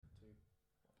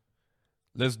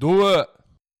Let's do it.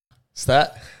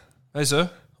 Stat, Hey, sir.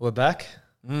 we're back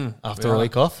after we a are.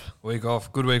 week off. Week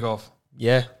off. Good week off.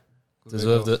 Yeah, Good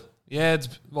deserved week off. it. Yeah, it's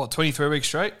 23 weeks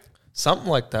straight. Something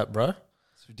like that, bro.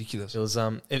 It's ridiculous. It was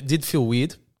it did feel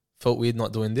weird. Felt weird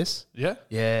not doing this. Yeah?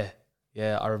 Yeah.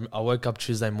 I woke up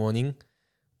Tuesday morning.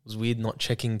 It was weird not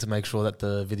checking to make sure that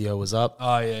the video was up.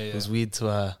 Oh, yeah. It was weird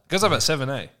to Goes up at 7,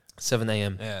 eh? 7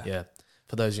 a.m. Yeah.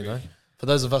 For those for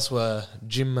those of us who are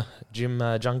gym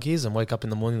junkies and wake up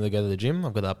in the morning to go to the gym,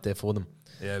 I've got it up there for them.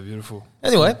 Yeah, beautiful.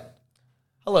 Anyway,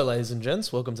 hello, ladies and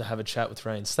gents. Welcome to Have a Chat with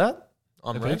Ray and Stat.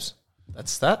 I'm Hey, Ray. peeps.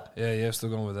 That's Stat. Yeah, still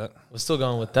going with that. We're still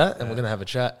going with that, and Yeah. we're going to have a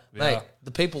chat. We Mate, are.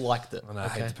 the people liked it. I know, I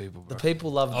hate the people, bro. The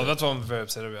people loved Oh, it. that's what I'm very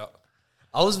upset about.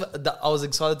 I was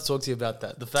excited to talk to you about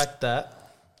that. The fact that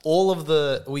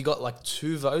we got like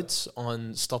 2 votes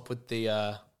on stop with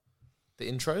the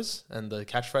intros and the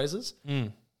catchphrases,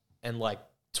 and like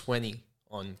 20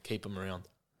 on keep them around.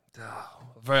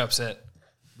 I'm very upset.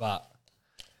 But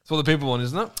it's what the people want,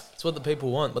 isn't it? It's what the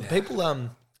people want. But the people got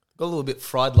a little bit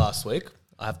fried last week,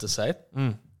 I have to say.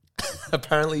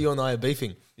 Apparently you and I are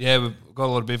beefing. Yeah, we've got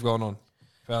a lot of beef going on.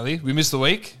 Apparently. We missed the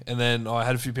week, and then I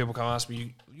had a few people come ask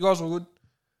me, you guys all good?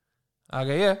 I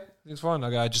go, yeah, it's fine.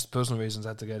 I go, just personal reasons, I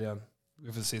had to go down. We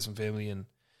have to see some family, and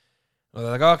they're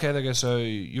like, oh, okay. They go, so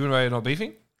you and Ray are not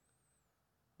beefing?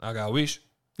 I go, I wish.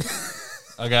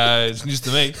 I go, it's news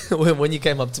to me. When you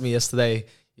came up to me yesterday,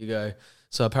 you go,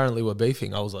 so apparently we're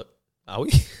beefing. I was like, are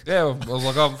we? Yeah, I was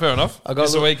like, oh, fair enough. I got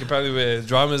This week, apparently we're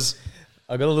dramas.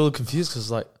 I got a little confused because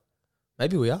like,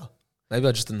 maybe we are. Maybe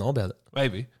I just didn't know about it.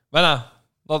 Maybe. But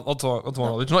nah, not to my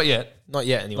knowledge. Not yet. Not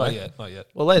yet, anyway. Not yet.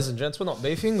 Well, ladies and gents, we're not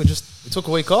beefing. We took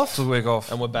a week off, Took a week off.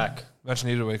 and we're back. We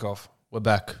actually needed a week off. We're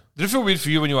back. Did it feel weird for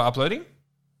you when you were uploading?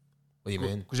 What do you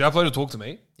mean? Because you uploaded Talk to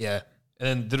Me. Yeah, And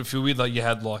then did it feel weird like you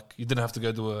didn't have to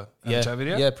go do a chat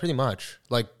video? yeah, pretty much.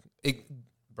 Like,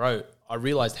 bro, I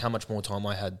realized how much more time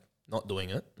I had not doing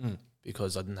it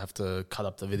because I didn't have to cut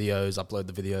up the videos, upload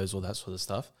the videos, all that sort of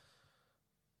stuff.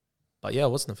 But yeah, I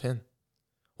wasn't a fan.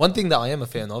 One thing that I am a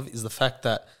fan of is the fact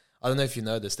that, I don't know if you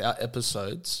noticed, our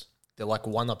episodes, they're like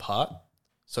 1 apart.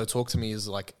 So Talk to Me is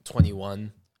like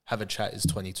 21, Have a Chat is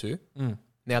 22.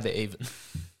 Now they're even.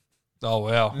 Oh,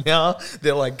 wow. Now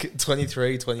they're like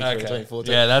 23, 23, Okay. 24.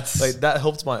 Yeah, that's... Like, that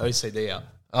helped my OCD out.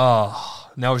 Oh,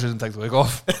 now we shouldn't take the week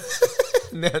off.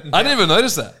 Now- I didn't even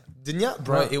notice that. Didn't ya?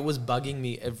 Bro, No. it was bugging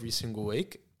me every single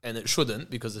week. And it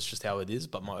shouldn't because it's just how it is.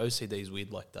 But my OCD is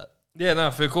weird like that. Yeah, no,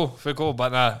 fair call. But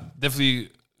nah, definitely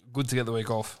good to get the week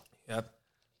off. Yep.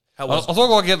 How I was thought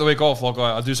like I get the week off like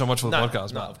I do so much for the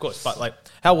podcast. No, but of course. But like,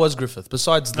 how was Griffith?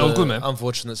 Besides the was good, man.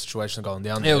 unfortunate situation going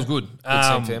down Yeah, there. it was good. Good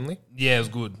seeing family? Yeah, it was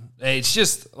good. It's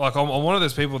just like I'm one of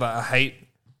those people that I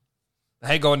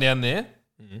hate going down there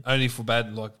only for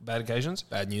bad occasions.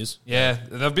 Bad news. Yeah,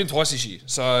 they've been twice this year,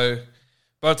 so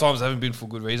both times they haven't been for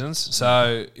good reasons.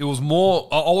 So it was more.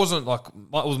 I wasn't like it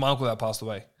was my uncle that passed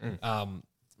away.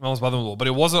 My mum's brother-in-law, but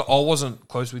I wasn't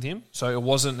close with him, so it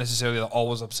wasn't necessarily that I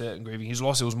was upset and grieving his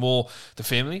loss. It was more the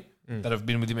family that have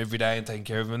been with him every day and taking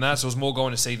care of him and that. So it was more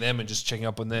going to see them and just checking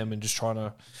up on them and just trying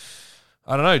to,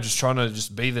 I don't know,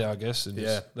 just be there, I guess, and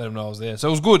just let them know I was there. So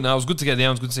it was good. No, it was good to get down.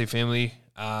 It was good to see family.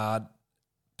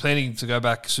 Planning to go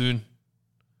back soon.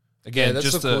 Again, Yeah,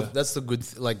 just that's the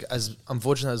good. Like, as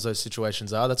unfortunate as those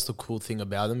situations are, that's the cool thing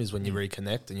about them is when you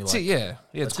reconnect and you're like, yeah,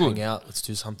 it's let's good. hang out, let's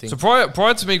do something. So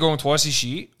prior to me going twice this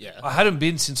year, Yeah. I hadn't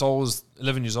been since I was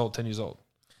 11 years old, 10 years old.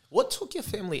 What took your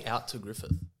family out to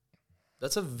Griffith?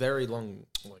 That's a very long.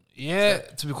 Yeah,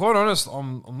 to be quite honest,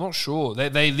 I'm not sure.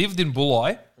 They lived in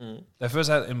Bulli. They first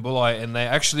had in Bulli, and they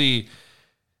actually.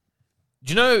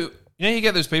 Do you know you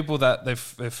get those people that they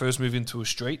first move into a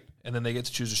street and then they get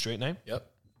to choose a street name. Yep.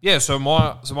 Yeah, so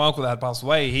my uncle that had passed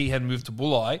away, he had moved to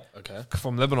Bulli. Okay.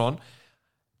 From Lebanon.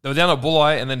 They were down at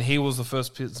Bulli, and then he was the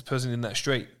first person in that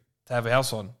street to have a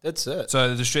house on. That's it.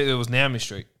 So the street there was Naomi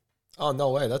Street. Oh, no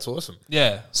way. That's awesome.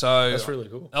 Yeah, so That's really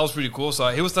cool. that was pretty cool. So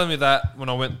he was telling me that when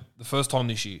I went the first time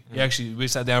this year. We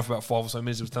sat down for about 5 or so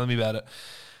minutes. He was telling me about it.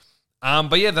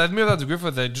 But yeah, they've moved out to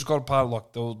Griffith. They just got a part of,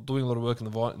 like, they were doing a lot of work in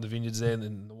the vineyards there and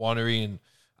in the winery,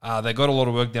 and they got a lot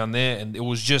of work down there, and it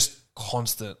was just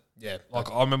constant. Yeah.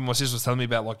 Like, I remember my sister was telling me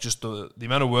about, like, just the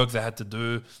amount of work they had to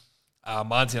do.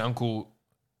 My auntie and uncle,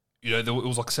 it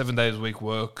was like 7 days a week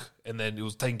work, and then it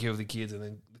was taking care of the kids and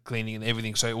then cleaning and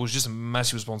everything. So it was just a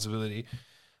massive responsibility.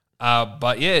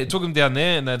 But yeah, it took them down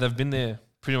there, and they've been there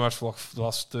pretty much for like the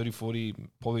last 30, 40,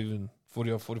 probably even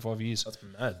 40 or 45 years. That's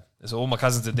mad. So all my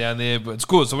cousins are down there, but it's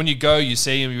good. So when you go, you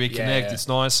see them, you reconnect. Yeah. It's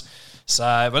nice. So,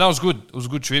 but that was good. It was a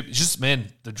good trip. It's just,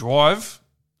 man, the drive,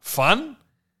 fun,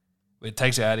 it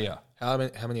takes you out of here. How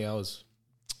many hours?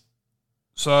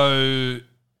 So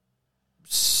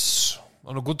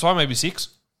on a good time, maybe 6.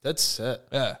 That's set.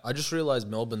 Yeah. I just realised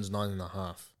Melbourne's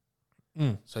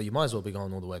 9.5. So you might as well be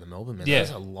going all the way to Melbourne, man. Yeah.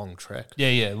 That's a long trek.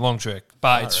 Yeah, long trek.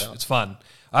 But it's fun.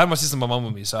 I had my sister and my mum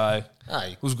with me, so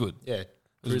Hey, it was good. yeah.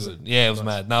 It was good. Yeah, it was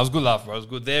mad. No, it was good laugh, bro. It was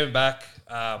good there and back.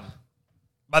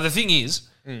 But the thing is,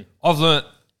 I've learnt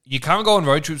you can't go on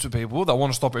road trips with people that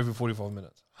want to stop every 45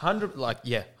 minutes. 100, like,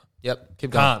 yeah. Yep. Keep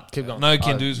going. Can't. Keep going. No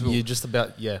can-dos. You just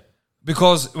about, yeah.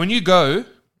 Because when you go,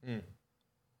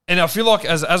 and I feel like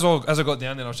as I got down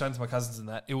there and I was chatting to my cousins and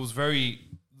that, it was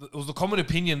the common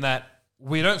opinion that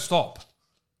we don't stop.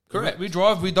 Correct. We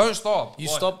drive, we don't stop. You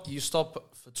stop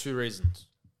for 2 reasons.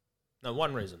 No,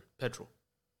 1 reason. Petrol.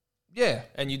 Yeah.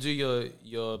 And you do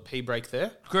your pee break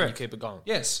there. Correct. And you keep it going.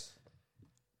 Yes.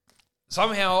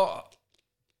 Somehow,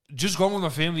 just gone with my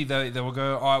family, they will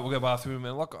go, all right, we'll go bathroom.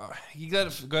 And like, you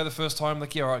go the first time,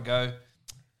 like, yeah, all right, go.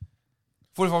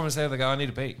 45 minutes later, they go, I need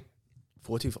to pee.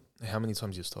 45. How many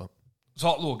times you stop?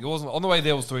 So, look, it wasn't, on the way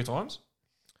there was 3 times.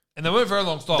 And they weren't very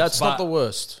long stops. That's not the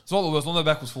worst. It's not the worst. On the way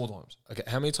back was 4 times. Okay,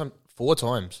 how many times? 4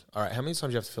 times. All right, how many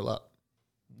times do you have to fill up?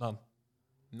 None.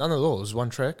 None at all. It was 1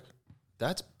 trek.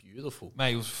 That's beautiful.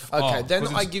 Mate, it was... Okay, then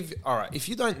I give... All right, if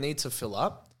you don't need to fill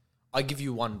up, I give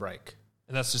you 1 break.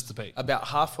 And that's just the pee. About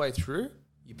halfway through,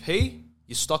 you pee,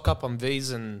 you stock up on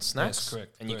V's and snacks, Yes,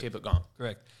 correct, and correct. you keep it going.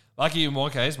 Correct. Lucky in my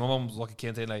case, my mum was like a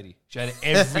canteen lady. She had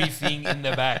everything in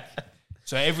the back.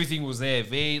 So everything was there.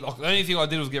 The only thing I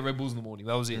did was get Red Bulls in the morning.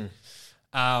 That was it.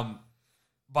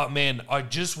 But man, I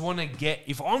just want to get...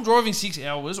 If I'm driving 6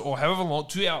 hours or however long,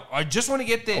 2 hours, I just want to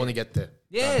get there. I want to get there.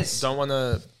 Yes. Don't want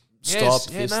to Yes.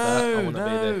 stop, Yeah, this, no, that. I want to no.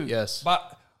 be there. Yes.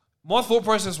 But my thought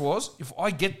process was, if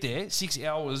I get there 6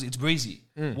 hours, it's breezy.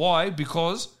 Why?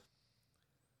 Because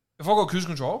if I got cruise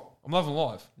control, I'm loving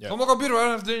life. Yeah. So I'm like, I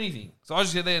don't have to do anything. So I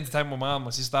just get there, entertain my mum,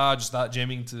 my sister, just start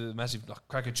jamming to massive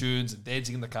cracker tunes and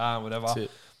dancing in the car and whatever. That's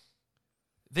it.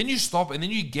 Then you stop and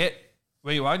then you get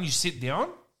where you are and you sit down.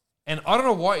 And I don't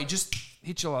know why, it just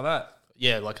hits you like that.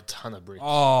 Yeah, like a ton of bricks.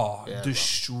 Oh, Yeah,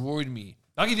 destroyed me.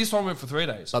 Lucky this time I went for 3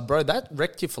 days. But bro, that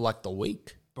wrecked you for like the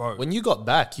week. Bro. When you got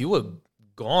back, you were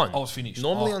gone. I was finished.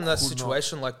 Normally I on that could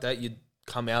situation like that, you'd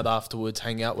come out afterwards,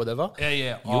 hang out, whatever.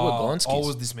 Yeah. You were gone, I skis.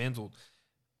 was dismantled.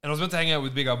 And I was meant to hang out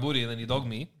with Big Up Booty, and then he dogged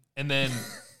me. And then,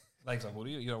 thanks, Up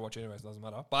Booty. You don't watch anyways, doesn't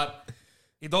matter. But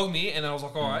he dogged me, and I was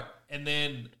like, all right. And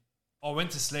then I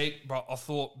went to sleep, but I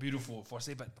thought, beautiful. If I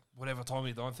sleep at whatever time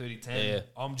it is, 9:30, 10, Yeah.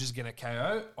 I'm just going to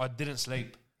KO. I didn't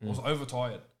sleep. I was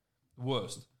overtired.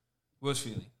 Worst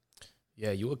feeling.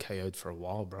 Yeah, you were KO'd for a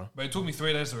while, bro. But it took me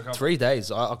 3 days to recover. 3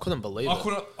 days. I couldn't believe it.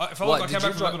 I felt like I came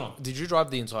back from drive, Lebanon. Did you drive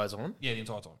the entire time? Yeah, the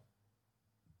entire time.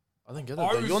 I don't get I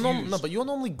it. refuse. But you're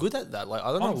normally good at that. Like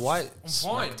I don't know why I'm it fine.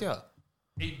 smacked you.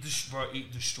 It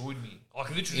destroyed me.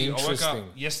 Like literally, I woke Interesting. up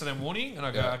yesterday morning and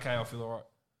I go, Yeah. okay, I feel all right.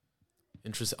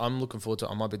 Interesting. I'm looking forward to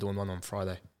it. I might be doing one on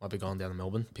Friday. Might be going down to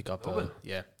Melbourne, pick up Melbourne?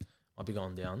 might be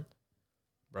going down.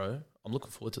 Bro, I'm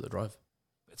looking forward to the drive.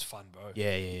 It's fun, bro.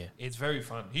 Yeah. It's very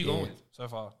fun. Who you Yeah. going with so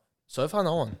far? So far,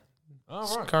 no one. Oh,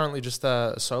 It's right. currently just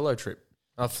a solo trip.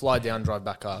 I fly down, drive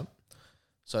back up.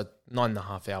 So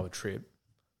 9.5 hour trip.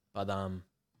 But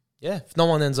yeah, if no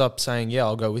one ends up saying, yeah,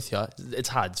 I'll go with you, it's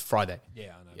hard. It's Friday.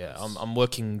 Yeah, I know. Yeah, I'm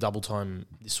working double time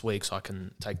this week, so I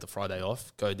can take the Friday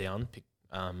off, go down, pick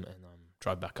and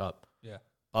drive back up. Yeah.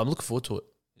 I'm looking forward to it.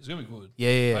 It's going to be good.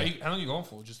 Yeah. How long are you going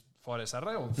for? Just Friday,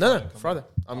 Saturday? Or No, come Friday. back?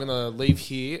 I'm going to leave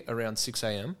here around 6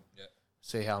 a.m. Yeah.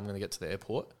 See how I'm going to get to the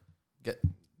airport. Get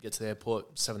to the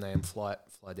airport, 7 a.m. flight,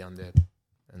 fly down there,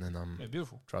 and then Yeah,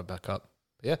 beautiful. drive back up.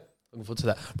 But yeah, looking forward to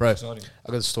that. Bro, Exciting.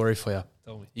 I got a story for you.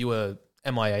 Tell me. You were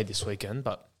MIA this weekend,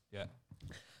 but Yeah.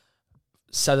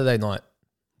 Saturday night,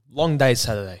 long day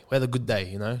Saturday. We had a good day,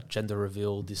 you know, gender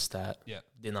reveal, this, that, Yeah.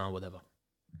 dinner, whatever.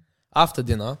 After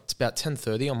dinner, it's about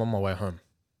 10:30. I'm on my way home,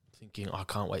 thinking, I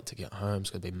can't wait to get home. It's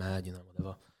gonna be mad, you know,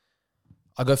 whatever.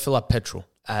 I go fill up petrol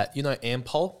at, you know,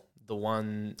 Ampol, the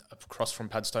one across from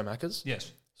Padstow Macca's.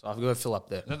 Yes. So I go fill up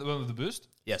there. Is that the one with the boost?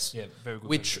 Yes. Yeah, very good.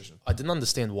 Which penetration. I didn't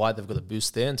understand why they've got a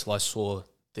boost there until I saw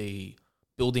the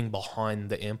building behind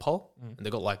the Ampol, and they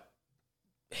got like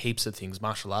heaps of things,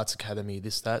 martial arts academy,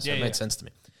 this, that. So Yeah, it made yeah. sense to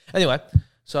me. Anyway,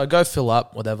 so I go fill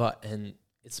up, whatever, and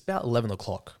it's about 11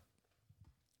 o'clock.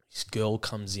 This girl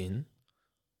comes in,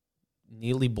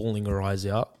 nearly bawling her eyes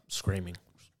out, screaming,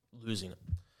 losing it.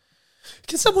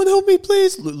 Can someone help me,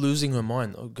 please? Losing her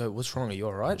mind. I go, what's wrong? Are you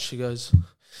all right? She goes,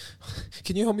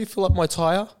 can you help me fill up my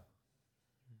tire?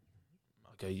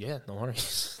 I go, yeah, no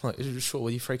worries. Like, sure, what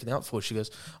are you freaking out for? She goes,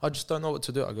 I just don't know what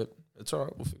to do. I go, it's all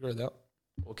right, we'll figure it out.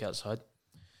 Walk outside.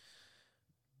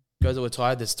 Go to her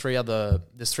tire. There's three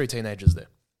teenagers there.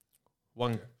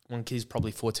 One One kid's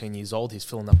probably 14 years old. He's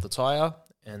filling up the tire,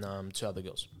 and 2 other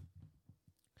girls.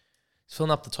 He's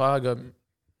filling up the tire. I go,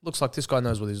 looks like this guy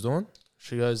knows what he's doing.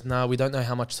 She goes, no, we don't know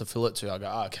how much to fill it to. I go,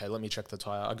 okay, let me check the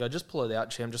tire. I go, just pull it out,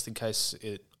 Cham, just in case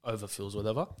it overfills or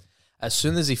whatever. As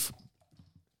soon as he...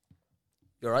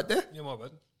 You're right there? Yeah, my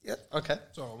bad. Yeah, okay.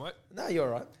 It's all right, mate. No,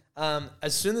 you're all right.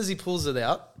 As soon as he pulls it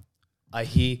out, I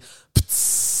hear...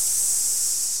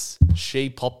 She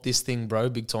popped this thing, bro,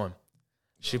 big time.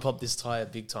 She popped this tire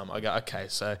big time. I go, okay,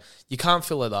 so you can't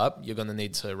fill it up. You're going to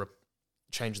need to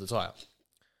change the tire.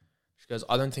 She goes,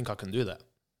 I don't think I can do that.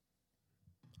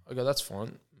 I go, that's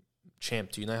fine.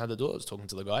 Champ, do you know how to do it? I was talking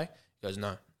to the guy. He goes,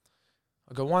 no.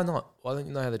 I go, why not? Why don't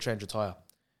you know how to change a tire?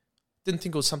 Didn't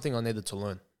think it was something I needed to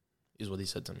learn, is what he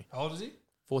said to me. How old is he?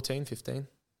 14, 15.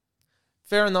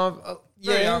 Fair enough.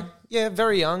 Very young. Yeah,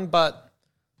 very young, but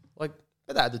like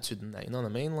better attitude than that, you know what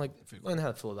I mean? Like learn how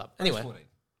to fill it up. Anyway. 14.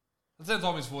 At the same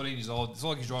time, he's 14 years old. It's not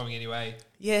like he's driving anyway.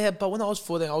 Yeah, but when I was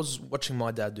 14, I was watching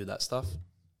my dad do that stuff.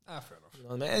 Fair enough. You know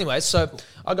what I mean? Anyway, so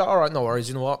I go, all right, no worries.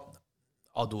 You know what?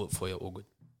 I'll do it for you. All good.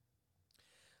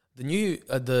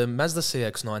 The Mazda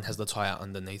CX-9 has the tire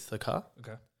underneath the car.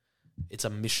 Okay. It's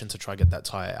a mission to try get that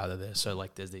tire out of there. So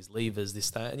like there's these levers, this,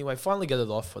 that. Anyway, finally get it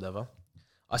off, whatever.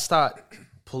 I start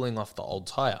pulling off the old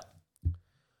tire.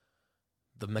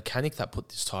 The mechanic that put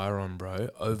this tire on, bro,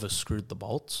 overscrewed the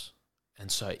bolts.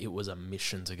 And so it was a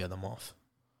mission to get them off.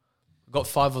 Got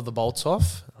 5 of the bolts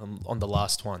off on the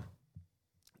last one.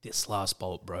 This last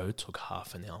bolt, bro, took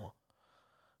half an hour.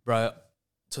 Bro,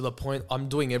 to the point I'm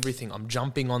doing everything. I'm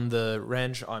jumping on the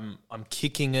wrench. I'm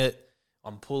kicking it.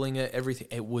 I'm pulling it. Everything.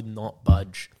 It would not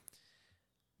budge.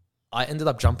 I ended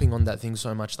up jumping on that thing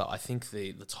so much that I think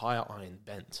the tire iron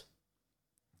bent.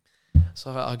 So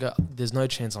I go, there's no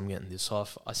chance I'm getting this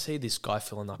off. I see this guy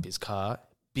filling up his car.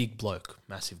 Big bloke,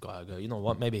 massive guy. I go, you know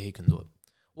what? Maybe he can do it.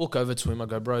 Walk over to him. I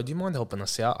go, bro, do you mind helping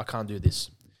us out? I can't do this.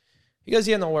 He goes,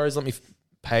 yeah, no worries. Let me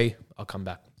pay. I'll come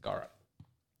back. All right.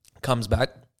 Comes back.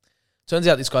 Turns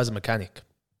out this guy's a mechanic.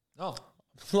 Oh.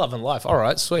 Loving life. All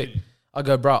right, sweet. I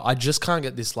go, bro, I just can't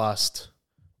get this last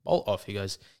bolt off. He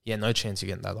goes, yeah, no chance you're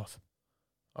getting that off.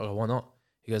 I go, why not?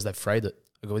 He goes, they frayed it.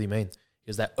 I go, what do you mean? He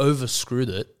goes, they overscrewed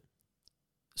it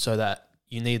so that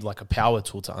you need like a power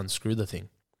tool to unscrew the thing.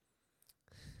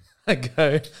 I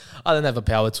go, I don't have a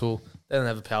power tool. They don't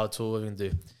have a power tool. What are we going to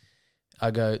do? I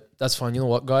go, that's fine. You know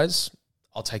what, guys?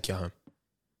 I'll take you home.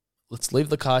 Let's leave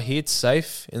the car here. It's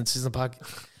safe. And it's in the park.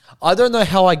 I don't know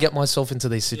how I get myself into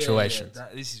these situations. Yeah,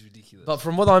 this is ridiculous. But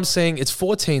from what I'm seeing, it's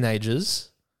 4 teenagers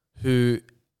who,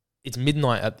 it's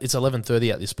midnight. It's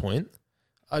 11:30 at this point.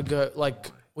 I go,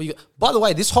 like, by the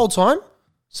way, this whole time,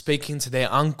 speaking to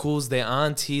their uncles, their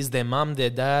aunties, their mum, their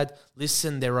dad.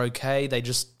 Listen, they're okay. They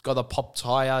just got a pop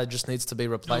tire. It just needs to be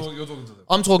replaced. You're talking to them.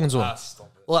 I'm talking to them.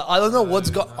 Stop it. Like, I don't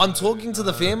know I'm talking to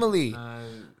the family.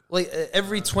 Like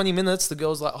every 20 minutes, the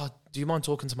girl's like, oh, do you mind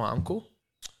talking to my uncle?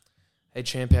 Hey,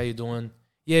 champ, how you doing?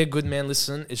 Yeah, good, man.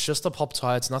 Listen, it's just a pop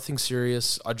tire. It's nothing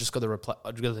serious. I just got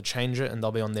to change it and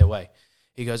they'll be on their way.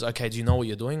 He goes, okay, do you know what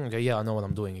you're doing? I go, yeah, I know what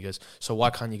I'm doing. He goes, so why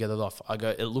can't you get it off? I go,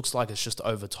 it looks like it's just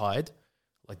over-tied.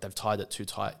 Like they've tied it too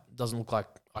tight. It doesn't look like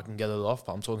I can get it off,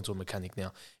 but I'm talking to a mechanic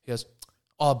now. He goes,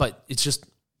 oh, but it's just,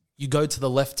 you go to the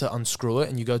left to unscrew it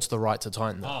and you go to the right to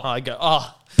tighten it. Oh. I go,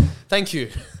 thank you.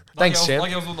 Thanks, champ.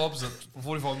 Like I was on the opposite for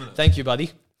 45 minutes. Thank you,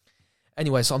 buddy.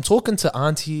 Anyway, so I'm talking to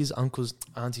aunties, uncles.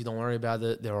 Auntie, don't worry about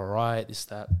it. They're all right, this,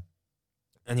 that.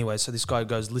 Anyway, so this guy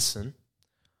goes, listen,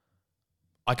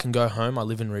 I can go home. I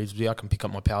live in Reevesby. I can pick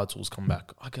up my power tools, come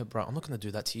back. I go, bro, I'm not going to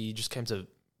do that to you. You just came to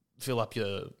fill up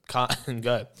your car and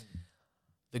go.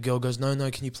 The girl goes, no,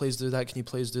 can you please do that? Can you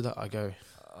please do that? I go,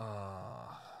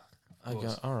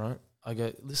 all right. I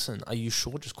go, listen, are you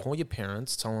sure? Just call your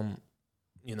parents. Tell them,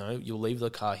 you'll leave the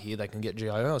car here. They can get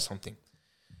GIO or something.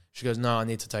 She goes, no, I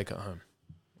need to take it home.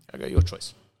 I go, your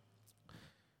choice.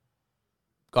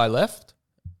 Guy left.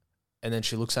 And then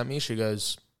she looks at me. She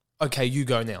goes, okay, you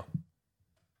go now.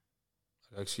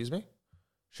 I go, excuse me?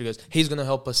 She goes, he's going to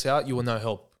help us out. You were no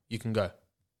help. You can go.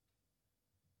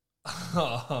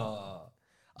 I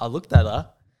looked at her.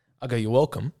 I go, you're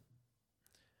welcome.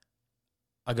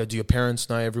 I go, do your parents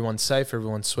know everyone's safe,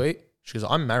 everyone's sweet? She goes,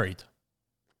 I'm married.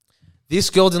 This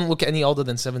girl didn't look any older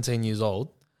than 17 years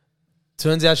old.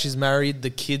 Turns out she's married.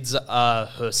 The kids are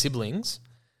her siblings.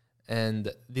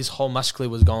 And this whole muscly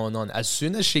was going on. As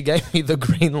soon as she gave me the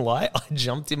green light, I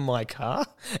jumped in my car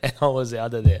and I was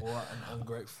out of there. What an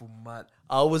ungrateful mutt.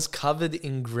 I was covered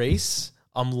in grease.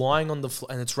 I'm lying on the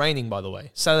floor. And it's raining, by the way.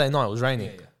 Saturday night, it was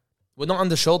raining. Yeah. We're not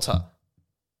under shelter.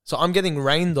 So I'm getting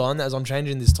rained on as I'm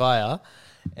changing this tire.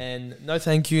 And no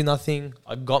thank you, nothing.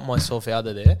 I got myself out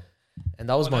of there. And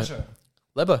that was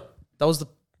Lebo. That was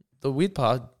the weird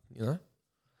part, you know.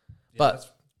 Yeah,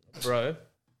 But bro,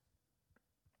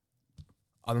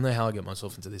 I don't know how I get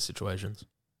myself into these situations.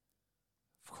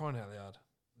 for crying out loud,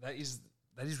 that is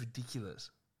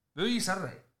ridiculous. Where were you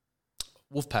Saturday?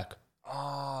 Wolfpack.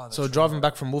 Oh, So driving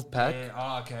back from Wolfpack, Yeah.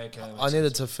 Oh, okay. I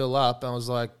needed to fill up, and I was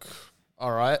like,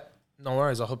 "All right, no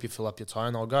worries. I hope you fill up your tire,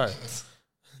 and I'll go."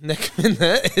 Next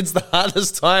minute, it's the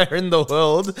hardest tire in the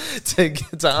world to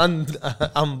get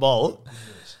to unbolt.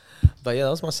 But yeah,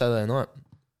 that was my Saturday night.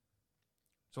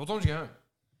 So what time did you get home?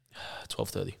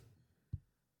 12:30,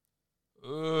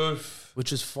 Oof.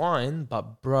 which is fine.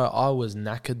 But bro, I was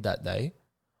knackered that day.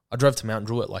 I drove to Mount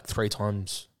Druitt like 3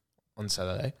 times on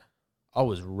Saturday. I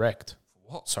was wrecked.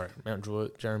 What? Sorry, Mount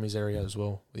Druitt, Jeremy's area as well.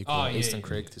 What do you call it? Eastern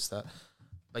Creek, this, that.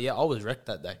 But yeah, I was wrecked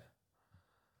that day.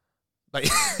 But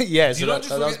yeah, so that was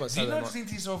my do you Saturday not night. just think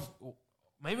to yourself,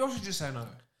 maybe I should just say no?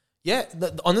 Yeah,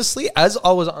 honestly, as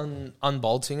I was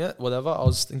unbolting it, whatever, I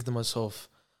was thinking to myself,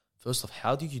 first off,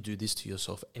 how do you do this to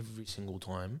yourself every single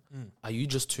time? Are you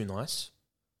just too nice?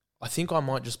 I think I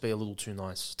might just be a little too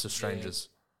nice to strangers.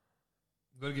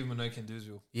 You've got to give them a no-can-do's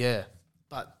rule. Yeah,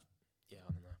 but yeah,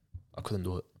 I don't know. I couldn't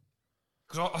do it.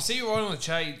 Because I see you right on the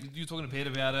chat, you're talking to Pete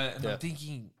about it, and Yeah. I'm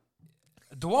thinking,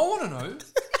 do I want to know?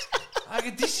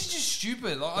 This is just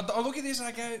stupid. Like, I look at this and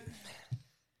I go,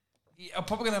 yeah, I'm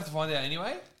probably going to have to find out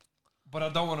anyway, but I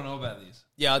don't want to know about this.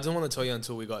 Yeah, I didn't want to tell you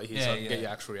until we got here so I could Yeah. get your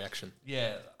actual reaction.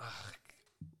 Yeah.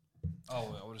 Oh,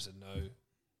 well, I would have said no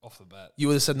off the bat. You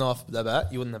would have said no off the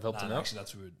bat. You wouldn't have helped him out. Actually,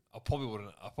 that's rude. I probably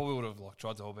would have like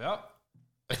tried to help out.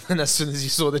 And as soon as you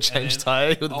saw the change then tire,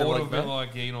 you would I have would been have like, been no.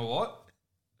 like, yeah, you know what?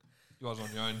 You guys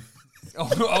on your own. I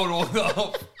would have walked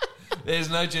off. There's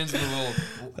no chance in the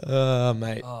world.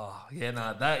 Mate. Oh, yeah,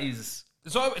 nah, that is...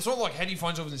 It's not like how do you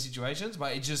find yourself in situations,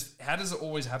 but it just... How does it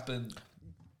always happen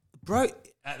Bro,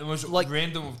 at the most Like,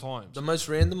 random of times? the most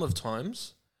random of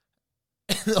times.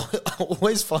 And I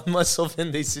always find myself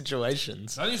in these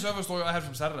situations. The only service story I had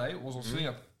from Saturday was I was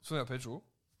filling up petrol.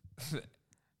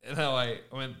 And I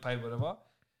went, paid whatever.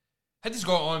 Had this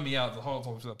guy eyeing me out the whole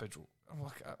time filling up petrol. I'm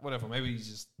like, whatever, maybe he's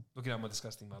just looking at my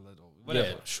disgusting mullet or whatever.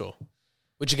 Yeah, sure.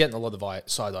 Which you're getting a lot of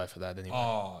side eye for that anyway.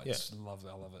 Oh, it's lovely.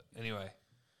 I love it. Anyway,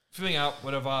 filling up,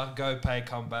 whatever, go pay,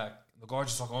 come back. The guy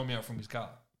just like eyeing me out from his car.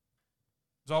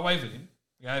 So I waved at him.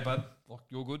 Hey, bud, like,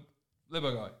 you're good.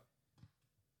 Lebo guy.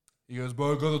 He goes,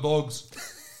 bro, go the dogs.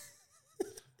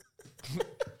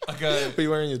 I go, Were you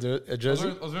wearing a jersey?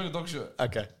 I was wearing a dog shirt.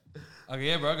 Okay. I go,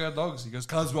 yeah, bro, I go dogs. He goes,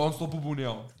 cuz we're unstoppable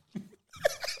now.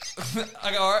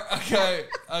 I go, all right,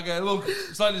 okay, look,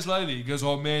 slowly. He goes,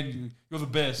 oh man, you're the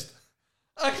best.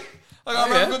 I go,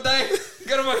 have a good day.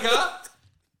 Get in my car.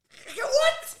 I go,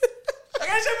 what? I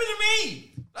go, it's happened to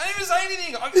me. I didn't even say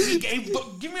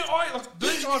anything. Give me an eye. Like,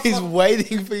 don't He's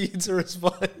waiting for you to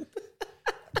respond.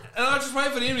 And I just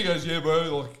wait for him. He goes, yeah,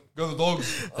 bro, like, go the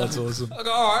dogs. That's awesome. I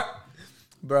go, all right.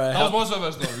 Bro, That was my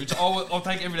service story, which I'll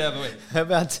take every day of the week. how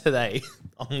about today?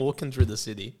 I'm walking through the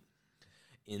city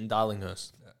in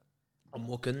Darlinghurst. I'm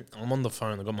on the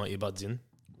phone. I got my earbuds in,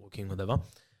 walking, whatever.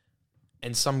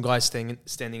 And some guy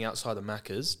standing outside of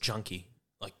Macca's, junkie,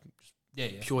 like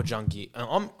pure junkie.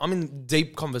 And I'm in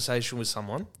deep conversation with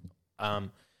someone. And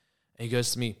he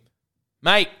goes to me,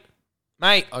 mate.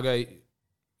 I go,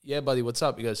 yeah, buddy, what's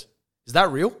up? He goes, is that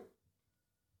real?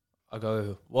 I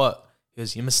go, what? He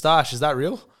goes, your moustache, is that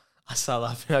real? I start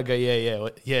laughing. I go, yeah,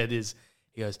 it is.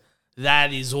 He goes,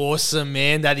 that is awesome,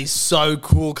 man. That is so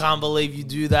cool. Can't believe you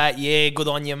do that. Yeah, good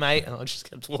on you, mate. And I just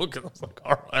kept walking. I was like,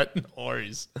 all right, no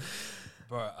worries.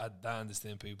 Bro, I don't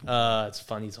understand people. It's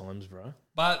funny times, bro.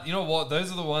 But you know what?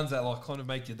 Those are the ones that like kind of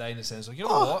make your day in a sense. Like, you know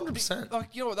what? 100%.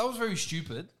 Like, you know what? That was very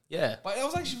stupid. Yeah. But it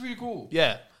was actually pretty cool.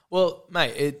 Yeah. Well,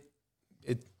 mate, it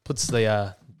puts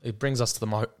it brings us to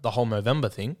the whole Movember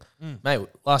thing. Mate,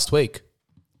 last week.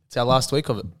 It's our last week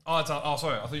of it. Oh,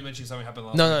 sorry. I thought you mentioned something happened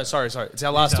last week. No, sorry. It's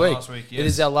our last week. Yes. It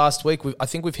is our last week. I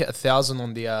think we've hit 1,000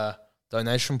 on the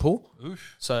donation pool.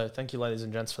 Oof. So thank you, ladies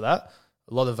and gents, for that.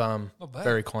 A lot of bad.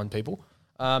 very kind people.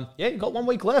 You got 1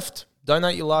 week left.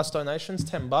 Donate your last donations,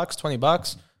 $10,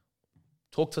 $20.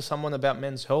 Talk to someone about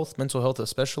mental health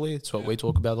especially. It's what we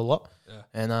talk about a lot. Yeah.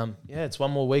 And it's 1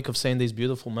 more week of seeing these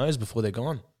beautiful mows before they're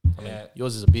gone. I mean, Yeah.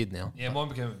 yours is a beard now. Yeah, mine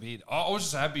became a beard. I was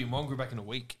just happy mine grew back in a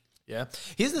week. Yeah.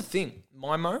 Here's the thing.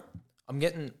 My mo, I'm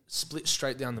getting split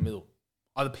straight down the middle.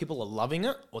 Either people are loving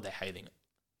it or they're hating it.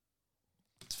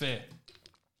 It's fair.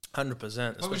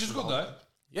 100%. But which is good though.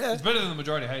 Yeah. It's better than the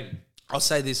majority hating. I'll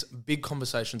say this, big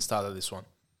conversation started this one.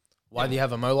 Why do you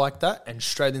have a mo like that? And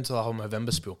straight into the whole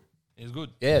Movember spiel. It's good.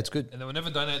 Yeah, it's good. And they will never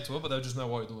donate to it, but they'll just know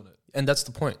why you're doing it. And that's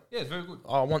the point. Yeah, it's very good.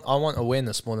 I want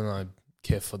awareness more than I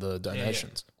care for the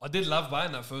donations. I did love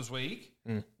Bayern that first week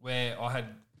where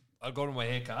I got my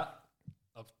haircut.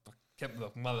 I kept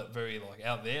the mullet very like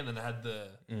out there, and then I had the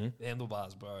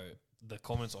handlebars, bro. The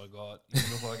comments I got, you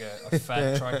look like a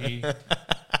fat truckie.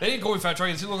 They didn't call me fat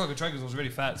truckie. It didn't look like a truckie because I was really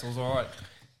fat, so I was all right.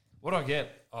 What did I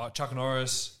get? Chuck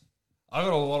Norris. I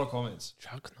got a lot of comments.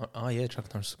 Chuck Norris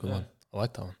is a good one. I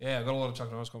like that one. Yeah, I got a lot of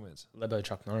Chuck Norris comments. Lebo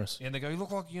Chuck Norris. Yeah, and they go, you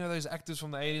look like, those actors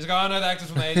from the 80s. I go, I know the actors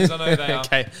from the 80s. I know who they are.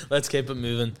 Okay, let's keep it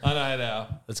moving. I know who they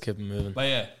are. Let's keep it moving. But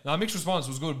yeah, no, mixed response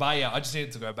was good. But yeah, I just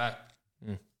needed to go back.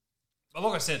 But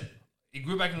like I said, he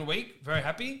grew back in a week. Very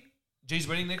happy. G's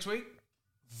wedding next week.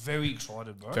 Very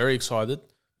excited, bro. Very excited.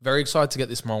 Very excited to get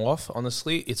this mo off.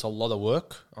 Honestly, it's a lot of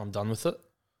work. I'm done with it.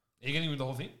 Are you getting with the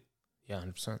whole thing? Yeah,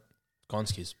 100%.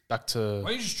 Gonskis. Back to... Why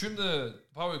don't you just trim the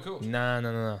part where it cooked?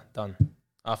 Nah. Done.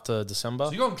 After December.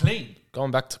 So you're going clean?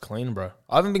 Going back to clean, bro.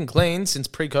 I haven't been clean since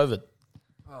pre-COVID.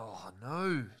 Oh,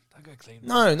 no. Don't go clean.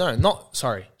 No, not...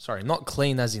 Sorry. Not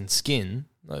clean as in skin.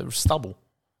 No, stubble.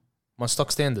 My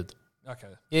stock standard. Okay.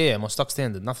 Yeah, my stock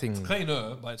standard. Nothing... It's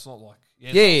cleaner, but it's not like...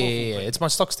 Yeah. It's my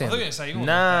stock standard. I thought you were going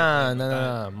to say...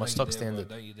 Nah. My stock standard.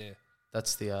 Bro, don't you dare.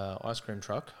 That's the ice cream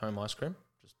truck. Home ice cream.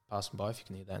 Just passing by if you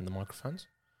can hear that in the microphones.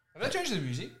 Have they changed the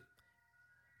music?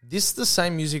 This is the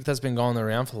same music that's been going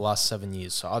around for the last 7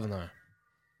 years, so I don't know.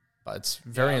 But it's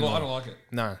very annoying. I don't like it.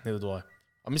 No, neither do I.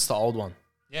 I miss the old one.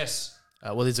 Yes.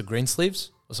 What is it, Green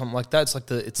Sleeves? Or something like that?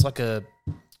 It's like a...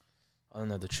 I don't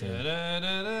know the tune.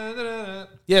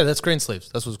 Yeah, that's Green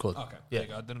Sleeves. That's what it's called. Okay. Yeah. There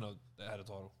you go. I didn't know they had a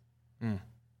title.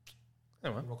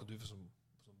 Anyway. What could do for some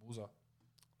boozer?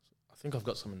 I think I've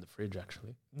got some in the fridge,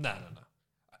 actually. No.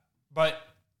 But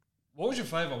what was your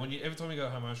flavour when every time you go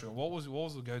home restaurant? What was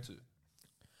the go-to?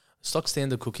 Stock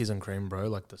standard cookies and cream, bro.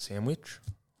 Like the sandwich.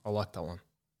 I like that one.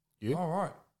 You? Oh,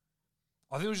 right.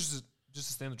 I think it was just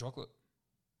a standard chocolate.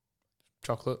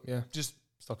 Chocolate, yeah. Just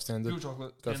stock standard. pure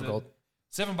chocolate. Go for gold.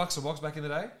 $7 a box back in the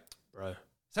day. Bro.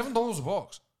 $7 a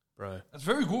box. Bro. That's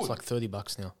very good. It's like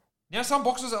 $30 now. Now some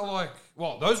boxes are like,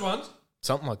 those ones?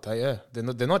 Something like that, yeah.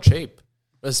 They're not cheap.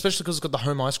 Especially because it's got the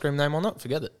home ice cream name on it.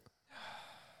 Forget it.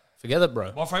 Forget it,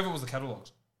 bro. My favourite was the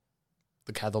catalogs.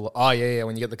 The catalog. Oh, yeah.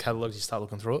 When you get the catalogs, you start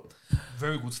looking through it.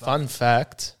 Very good stuff. Fun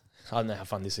fact. I don't know how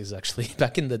fun this is, actually.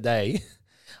 Back in the day,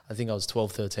 I think I was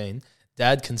 12, 13,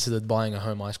 Dad considered buying a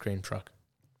home ice cream truck.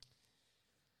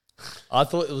 I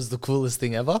thought it was the coolest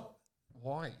thing ever.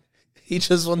 Why? He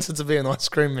just wanted to be an ice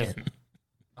cream man.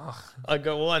 I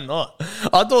go, why not?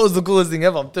 I thought it was the coolest thing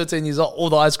ever. I'm 13 years old. All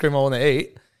the ice cream I want to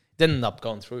eat. Didn't end up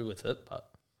going through with it, but...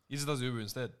 He just does Uber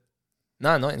instead.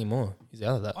 No, not anymore. He's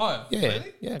out of that. Oh, yeah.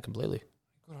 Really? Yeah, completely.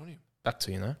 Good on him. Back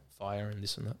to, fire and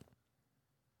this and that.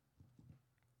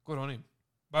 Good on him.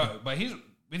 But with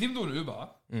him doing Uber,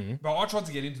 but I tried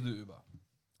to get into the Uber.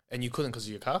 And you couldn't because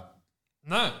of your car?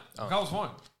 No, the car was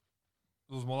fine.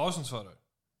 It was my license photo.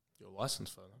 Your license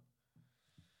photo?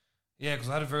 Yeah, because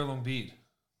I had a very long beard.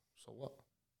 So what?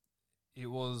 It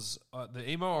was... the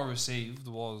email I received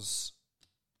was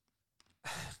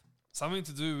something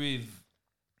to do with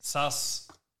sus.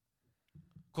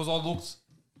 Because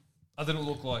I didn't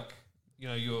look like,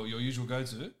 your usual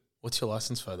go-to. What's your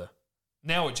license photo?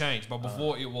 Now it changed, but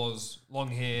before it was long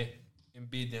hair and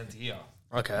beard down to here.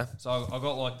 Okay. So I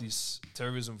got like this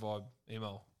terrorism vibe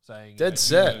email saying Dead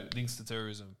set. Links to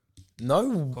terrorism.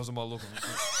 No. Because of my look.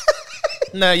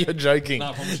 No, you're joking. No,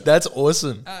 I promise you. That's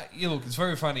awesome. Yeah, look, it's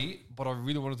very funny, but I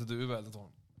really wanted to do Uber at the time.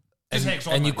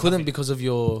 And you couldn't because of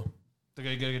your...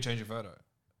 They're going to change your photo.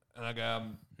 And I go,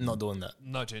 not doing that.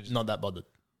 no changes. Not that bothered.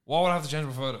 Why would I have to change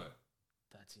my photo?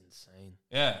 That's insane.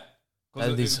 Yeah.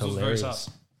 That is hilarious. Very sus.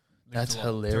 That's to,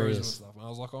 hilarious. terrorism and stuff. And I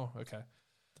was like, oh, okay.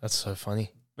 That's so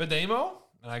funny. Read the email,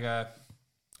 and I go,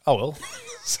 oh, well.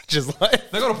 Such is life.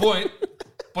 they got a point,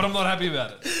 but I'm not happy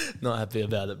about it. Not happy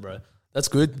about it, bro. That's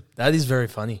good. That is very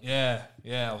funny. Yeah,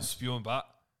 I was spewing butt.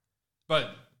 But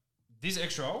this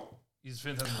X-Trail is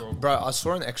fantastic. Bro, I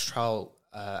saw an X-Trail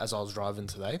as I was driving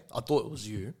today. I thought it was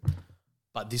you,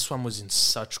 but this one was in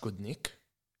such good nick.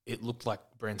 It looked like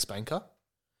brand spanker.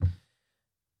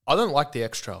 I don't like the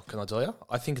X-Trail, can I tell you?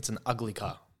 I think it's an ugly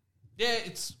car. Yeah,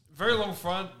 it's very long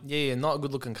front. Yeah, not a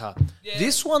good looking car. Yeah.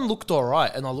 This one looked all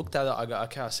right, and I looked at it, I go,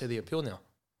 okay, I see the appeal now.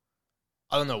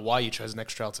 I don't know why you chose an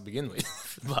X-Trail to begin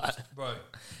with, but... Bro,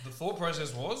 the thought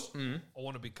process was, I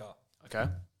want a big car. Okay.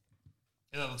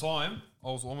 And at the time, I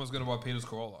was almost going to buy Peter's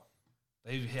Corolla.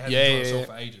 They had Yeah, been trying to yeah, sell yeah.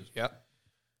 for ages. Yeah.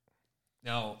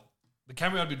 Now, the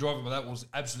Camry I'd be driving by that was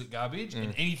absolute garbage,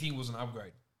 and anything was an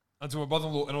upgrade. Until my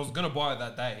brother-in-law, and I was going to buy it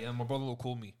that day, and my brother-in-law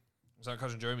called me. It was like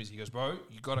cousin Jeremy's. He goes, bro,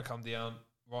 you got to come down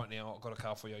right now. I've got a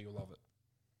car for you. You'll love it.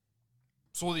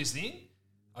 Saw this thing.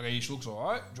 I go, it looks all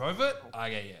right. Drove it.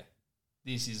 I go, yeah.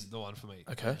 this is the one for me.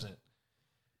 Okay. 100%.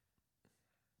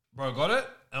 Bro, got it.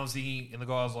 And I was thinking, and the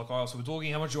guy was like, oh, so we're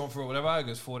talking, how much you want for it, whatever. He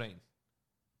goes, 14.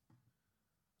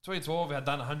 2012, we had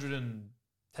done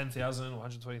 110,000 or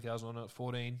 120,000 on it,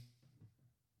 14.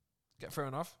 Get fair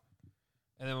enough.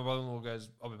 And then my brother-in-law goes,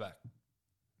 I'll be back.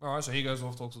 All right, so he goes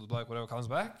off, talks to the bloke, whatever, comes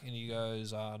back, and he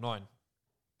goes, 9.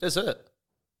 That's it.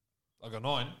 I go,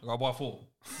 9. I go, I'll buy 4.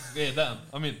 Yeah, damn.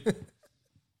 I'm in.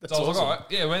 That's So I was awesome. like, all right,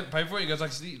 yeah, went, paid for it. He goes,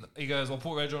 actually, I'll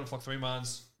put Reg on for like 3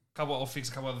 months. I'll fix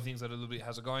a couple other things that a little bit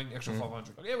has it going. Extra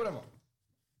 500. Like, yeah, whatever.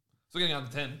 So getting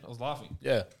under 10, I was laughing.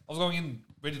 Yeah. I was going in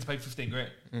ready to pay 15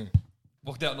 grand.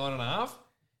 Walked out 9.5.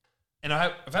 And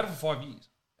I've had it for 5 years.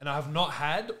 And I have not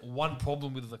had one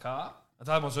problem with the car.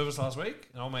 I had my service last week.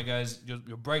 And old mate goes,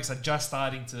 your brakes are just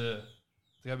starting to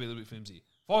go a little bit flimsy.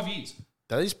 5 years.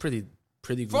 That is pretty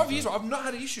good. 5 years, I've not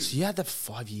had an issue. So you had that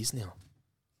for 5 years now.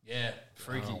 Yeah,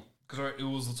 freaky. Wow. Because it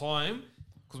was the time,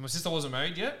 because my sister wasn't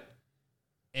married yet.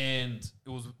 And it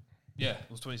was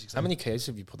 2016. How many Ks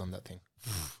have you put on that thing?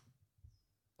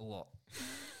 A lot.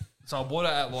 So I bought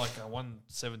it at like a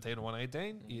 117 or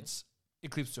 118. It's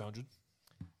eclipsed 200.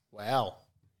 Wow.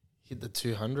 Hit the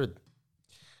 200.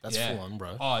 That's Yeah. full on,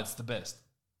 bro. Oh, it's the best.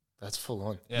 That's full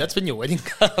on. Yeah. That's been your wedding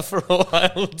car for a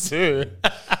while too.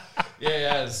 Yeah,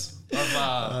 it has.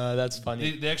 That's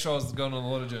funny. The extra has gone on a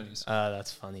lot of journeys.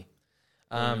 That's funny.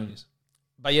 Lot of journeys.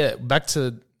 But yeah, back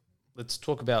to, let's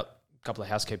talk about a couple of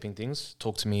housekeeping things.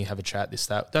 Talk to me, have a chat, this,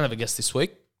 that. Don't have a guest this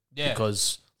week. Yeah.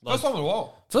 Because First time in a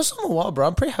while. first time in a while, bro.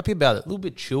 I'm pretty happy about it. A little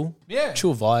bit chill. Yeah.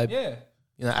 Chill vibe. Yeah.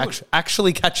 You know,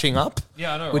 actually catching up,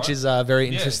 Yeah, I know, which right? is very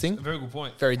Yeah, interesting. it's a very good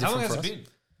point. Very How long different has for it us.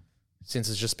 been? Since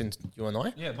it's just been you and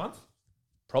I. Yeah, a month.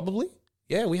 Probably.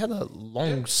 Yeah, we had a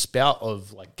long spout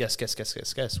of like guess,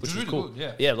 which was really cool. good,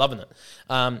 yeah. Yeah, loving it.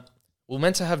 We're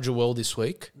meant to have Joelle this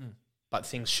week, but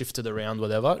things shifted around,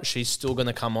 whatever. She's still going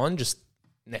to come on just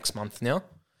next month now.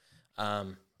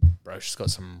 Bro, she's got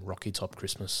some Rocky Top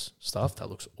Christmas stuff. That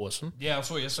looks awesome. Yeah, I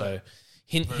saw yesterday. So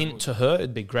hint good. to her,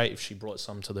 it'd be great if she brought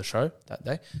some to the show that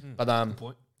day. But Good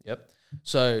point. yep.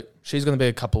 So she's going to be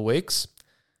a couple of weeks.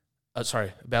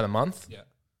 About a month. Yeah.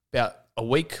 About a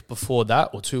week before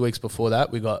that, or 2 weeks before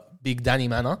that, we got Big Danny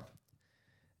Manor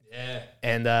Yeah.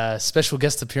 and special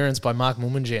guest appearance by Mark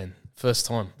Mummenjan. First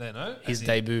time. They know? His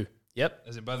debut. Yep.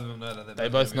 As in both of them know that They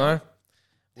both know.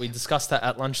 We discussed that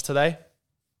at lunch today.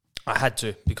 I had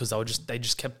to because they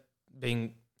just kept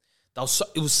being.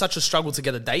 It was such a struggle to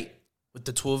get a date with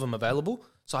the two of them available.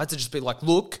 So I had to just be like,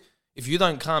 look, if you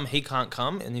don't come, he can't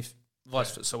come, and if vice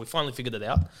versa. So we finally figured it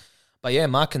out. But yeah,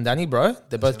 Mark and Danny, bro,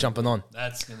 they're both jumping on.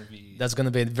 That's going to be... That's going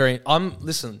to be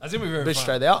listen, That's going to be very be fun.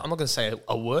 straight out. I'm not going to say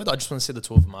a word. I just want to see the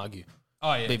two of them argue.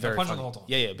 Oh, yeah. Be very punch funny. the whole time.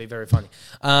 Yeah, be very funny.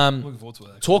 I'm looking forward to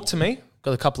it. Actually. Talk to me.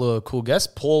 Got a couple of cool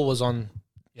guests. Paul was on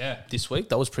Yeah. this week.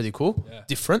 That was pretty cool. Yeah.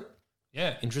 Different.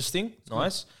 Yeah. Interesting.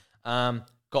 Nice.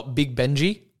 Got Big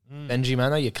Benji. Benji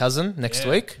Manor, your cousin, next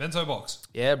Yeah. week. Bento box.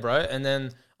 Yeah, bro. And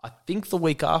then I think the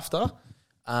week after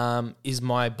is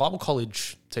my Bible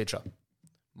college teacher,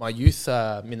 my youth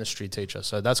ministry teacher.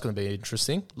 So that's going to be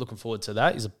interesting. Looking forward to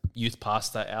that. He's a youth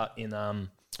pastor out in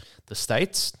the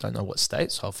States. Don't know what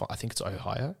state. So I think it's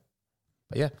Ohio.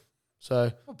 But yeah.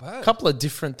 So Not bad. a couple of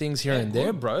different things here Yeah, and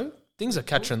there, good. bro. Things are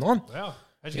catching on. Wow.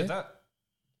 How'd you get that?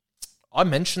 I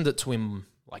mentioned it to him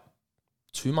like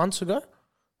 2 months ago,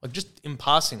 like just in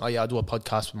passing. Oh yeah, I do a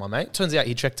podcast with my mate. Turns out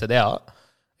he checked it out.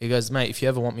 He goes, mate, if you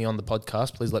ever want me on the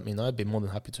podcast, please let me know. I'd be more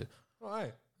than happy to.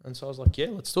 Right. And so I was like, yeah,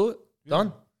 let's do it.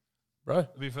 Done, bro.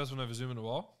 It'll be the first one over Zoom in a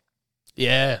while.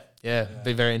 Yeah.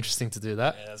 Be very interesting to do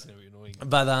that. Yeah, that's going to be annoying.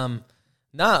 But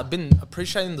I've been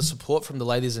appreciating the support from the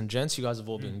ladies and gents. You guys have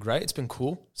all been great. It's been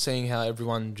cool seeing how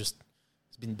everyone just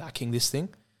has been backing this thing.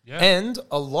 Yeah. And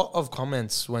a lot of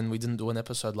comments when we didn't do an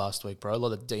episode last week, bro. A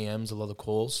lot of DMs, a lot of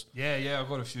calls. Yeah, I've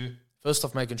got a few. First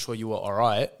off, making sure you were all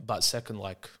right. But second,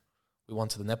 like, we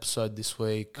wanted an episode this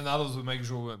week. And the others were making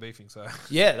sure we weren't beefing, so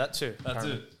Yeah, that too. that's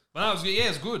it. But no, it was good. Yeah,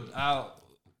 it's good.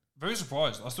 Very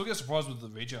surprised. I still get surprised with the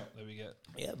reach out that we get.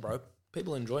 Yeah, bro.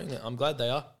 People enjoying it. I'm glad they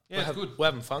are. Yeah, it's good. We're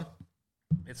having fun.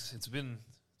 It's been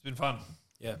fun.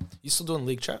 Yeah. You still doing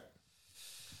league chat?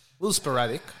 A little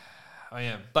sporadic, I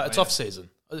am. but it's I am. off season.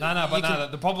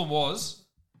 The problem was,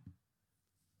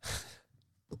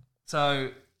 so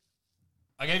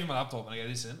I gave him my laptop and I go,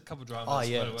 listen, a couple of dramas. Oh,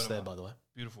 yeah. whatever, It's there, whatever. by the way.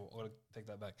 Beautiful. I got to take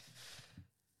that back.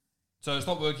 So it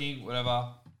stopped working, whatever.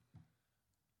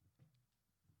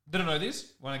 Didn't know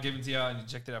this when I gave it to you and you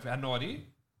checked it out. I had no idea.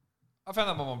 I found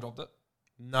out my mom dropped it.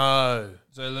 No.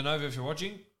 So Lenovo, if you're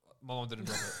watching, my mom didn't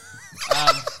drop it.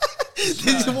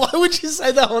 Why would you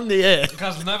say that on the air?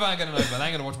 Because Lenovo ain't going to know, but I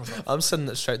ain't going to watch myself. I'm sending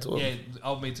it straight to him.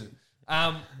 Yeah, me too.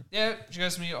 Yeah, she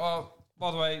goes to me, oh,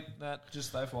 by the way, that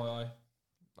just FYI,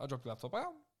 I dropped the laptop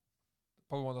out.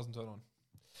 Probably one doesn't turn on.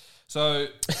 So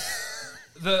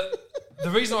the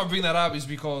reason I bring that up is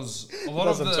because a lot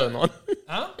of the... It doesn't turn on.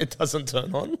 Huh? It doesn't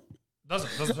turn on.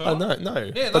 Doesn't turn on?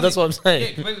 No. Yeah, but that's what I'm saying.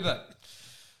 Yeah, completely that.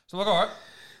 So I'm like, all right.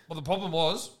 Well, the problem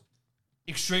was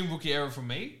extreme rookie error from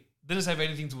me. Didn't save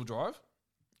anything to a drive.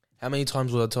 How many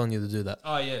times was I telling you to do that?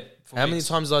 Oh, yeah. How many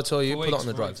times did I tell you For put it weeks, on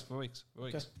the for drive? weeks, for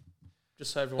weeks. Okay.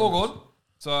 Just so everyone All knows. good.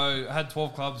 So I had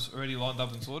 12 clubs already lined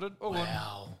up and sorted. All good.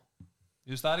 Wow.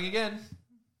 You're starting again.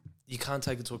 You can't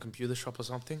take it to a computer shop or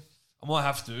something? I might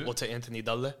have to. Or to Anthony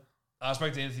Dudley? I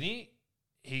spoke to Anthony.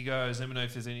 He goes, let me know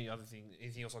if there's anything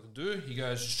else I can do. He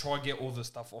goes, just try and get all the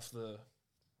stuff off the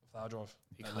hard drive.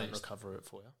 He can't recover it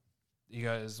for you. He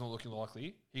goes, it's not looking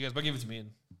likely. He goes, but give it to me.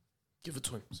 And Give it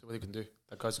to him. See what he can do.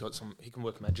 That guy's got some... He can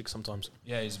work magic sometimes.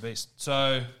 yeah, he's a beast.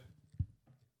 So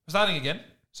we're starting again.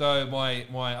 So my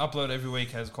upload every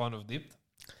week has kind of dipped.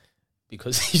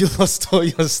 Because you lost all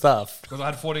your stuff. Because I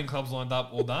had 14 clubs lined up,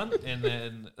 all done. And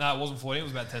then... No, it wasn't 14. It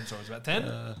was about 10. Sorry, it was about 10.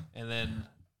 And then...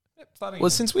 Yep, starting Well,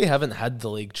 again. since we haven't had the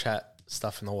league chat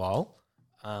stuff in a while,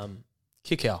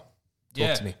 kick out.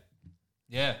 Talk to me.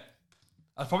 Yeah.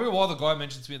 That's probably why the guy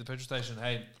mentioned to me at the petrol station,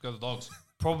 hey, go the Dogs.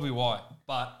 Probably why.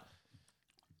 But,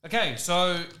 okay,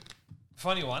 so,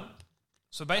 funny one.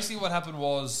 So basically what happened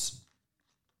was,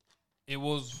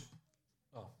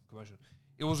 commotion.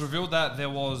 It was revealed that there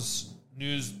was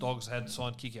news Dogs had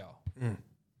signed Kickout.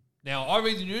 Now, I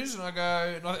read the news and I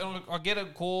go, and I get a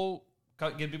call,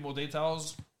 get a bit more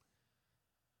details.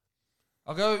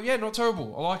 I go, yeah, not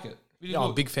terrible. I like it. Really I'm a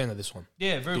good. big fan of this one.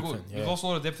 Yeah, very Big good. fan, yeah. We've lost a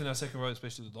lot of depth in our second row,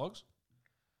 especially the Dogs.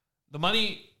 The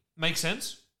money makes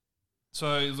sense.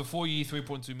 So it was a 4-year,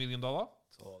 $3.2 million. It's a lot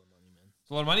of money, man. It's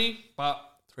a lot of money, but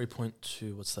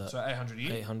 3.2, what's that? so 800 a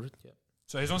year. 800, yeah.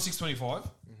 So he's on 625.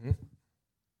 Mm-hmm.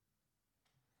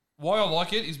 Why I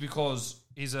like it is because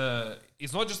he's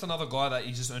not just another guy that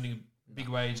he's just earning big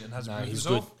wage and has No, proved he's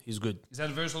himself. good. He's good. He's had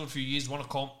a very solid few years, won a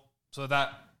comp, so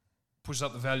that pushes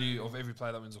up the value of every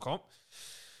player that wins a comp.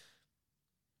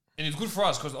 And it's good for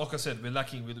us because, like I said, we're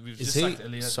lacking. We've just sacked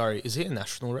Elliot. Is he a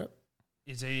national rep?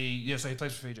 So he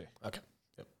plays for Fiji. Okay.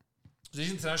 Yep. So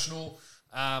he's international,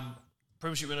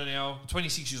 premiership winner now,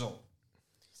 26 years old.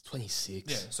 He's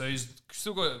 26. Yeah, so he's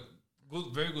still got a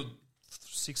very good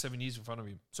 6-7 years in front of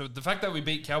him. So the fact that we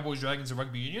beat Cowboys Dragons in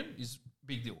rugby union is a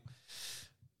big deal.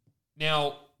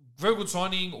 Now, very good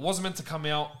signing. Wasn't meant to come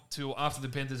out till after the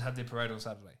Panthers had their parade on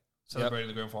Saturday, celebrating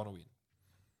the grand final win.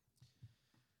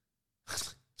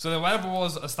 So then what happened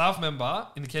was a staff member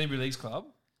in the Canterbury Leagues Club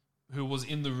who was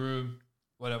in the room,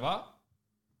 whatever,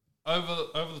 over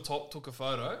the top took a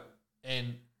photo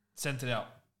and sent it out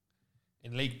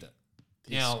and leaked it.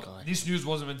 This news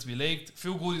wasn't meant to be leaked.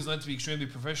 Phil Gould is meant to be extremely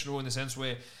professional in the sense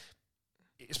where,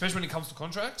 especially when it comes to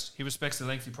contracts, he respects the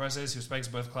lengthy process. He respects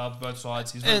both clubs, both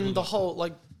sides. He's And the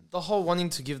whole wanting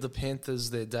to give the Panthers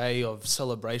their day of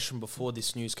celebration before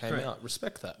this news came Correct. out.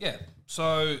 Respect that. Yeah.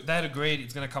 So they had agreed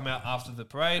it's going to come out after the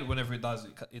parade. Whenever it does,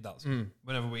 it does.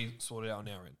 Whenever we sort it out on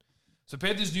our end. So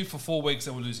Panthers knew for 4 weeks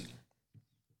they were losing.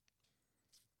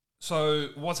 So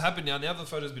what's happened now the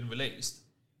photo's been released,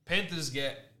 Panthers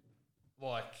get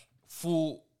like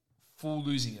full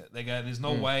losing it. They go, there's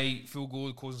no way Phil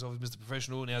Gould calls himself Mr.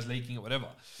 Professional, now he's leaking it, whatever.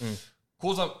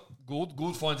 Calls up Gould.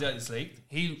 Gould finds out it's leaked.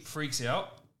 He freaks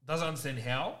out, doesn't understand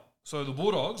how. So the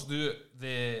Bulldogs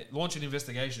launch an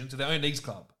investigation to their own leagues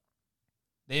club.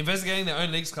 They're investigating their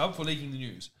own leagues club for leaking the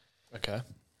news. Okay.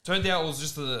 Turned out it was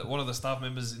just one of the staff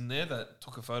members in there that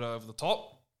took a photo over the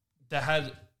top. They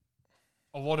had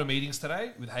a lot of meetings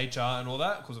today with HR and all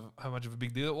that because of how much of a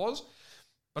big deal it was.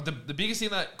 But the biggest thing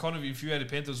that kind of infuriated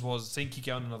Panthers was seeing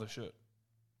Kickout in another shirt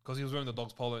because he was wearing the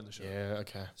Dogs polo in the shirt. Yeah,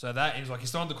 okay. So that, he's like, he's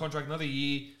still under contract another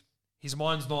year. His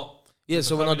mind's not... Yeah,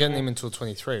 so we're not getting anymore. him until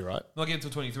 23, right? Not getting to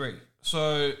 23.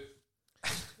 So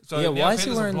yeah, why is he Panthers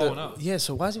are wearing blowing up.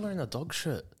 so why is he wearing a dog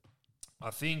shirt? I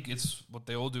think it's what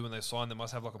they all do when they sign. They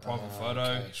must have like a private photo.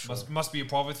 okay, sure. Must be a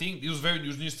private thing. It was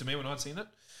news to me when I'd seen it.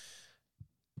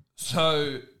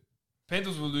 So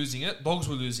Panthers were losing it. Dogs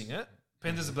were losing it.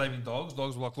 Panthers are blaming Dogs.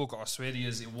 Dogs were like, look, I swear to you,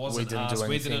 it wasn't didn't us. do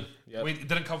anything. It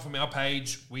didn't come from our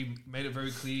page. We made it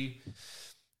very clear.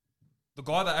 The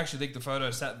guy that actually leaked the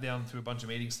photo sat down through a bunch of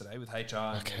meetings today with HR and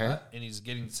all that, and he's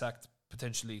getting sacked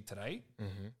potentially today,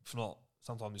 if not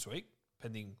sometime this week,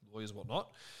 pending lawyers and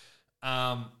whatnot.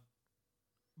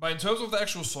 But in terms of the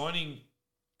actual signing,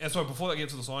 before they get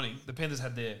to the signing, the Panthers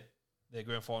had their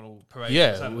grand final parade.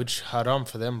 Yeah, which haram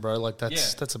for them, bro. Like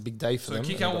that's a big day for them. So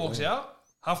Kickout walks out,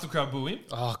 half the crowd boo him.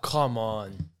 Oh, come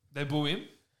on. They boo him.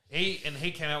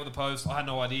 He came out with a post. I had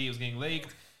no idea it was getting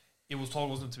leaked. It was told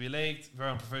it wasn't to be leaked.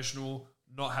 Very unprofessional.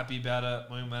 not happy about it.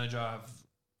 My own manager, I've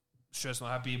stressed not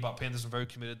happy, but Panthers are very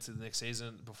committed to the next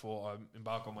season before I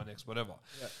embark on my next whatever.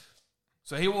 Yeah.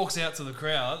 So he walks out to the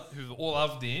crowd who all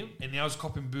loved him, and now he's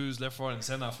copping boos left, right, and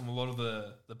centre from a lot of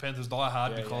the Panthers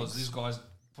diehard because this guy's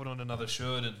put on another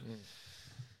shirt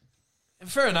and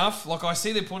fair enough. Like, I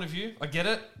see their point of view, I get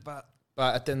it, but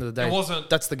at the end of the day, it wasn't.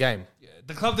 That's the game. Yeah,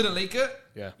 the club didn't leak it.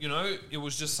 Yeah, you know, it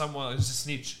was just someone. It was a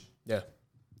snitch. Yeah.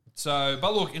 So,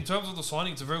 but look, in terms of the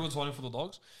signing, it's a very good signing for the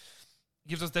Dogs.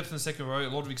 Gives us depth in the second row, a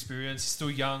lot of experience. He's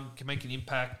still young, can make an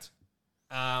impact.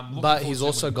 But he's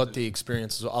also got the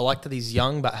experience as well. I like that he's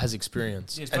young but has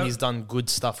experience. Yeah, and he's done good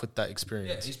stuff with that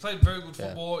experience. Yeah, he's played very good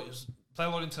football. He's played a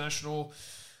lot international.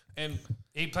 And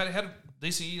he had a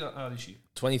decent year this year.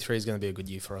 23 is going to be a good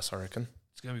year for us, I reckon.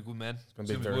 It's going to be good, man. It's going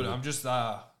to be very good. I'm just...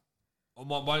 my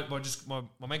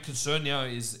main concern now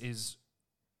is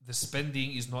the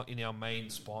spending is not in our main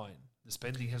spine. The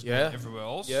spending has gone everywhere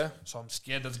else. Yeah. So I'm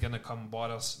scared that's going to come bite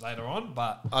us later on.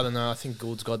 But I don't know. I think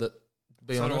Gould's got it.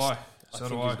 Be honest. So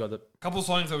do I. He's got it. A couple of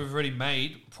signings that we've already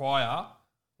made prior.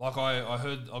 Like I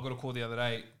heard, I got a call the other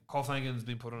day. Kyle Flanagan's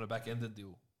been put on a back-ended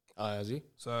deal. Oh, has he?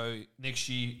 So next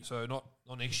year, not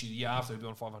next year, the year after, he'll be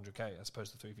on 500K as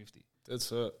opposed to 350.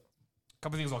 That's it. A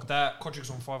couple of things like that.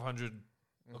 Kotrick's on 500.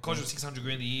 Kotrick's 600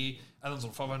 grand a year. Adam's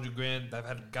on 500 grand. They've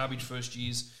had garbage first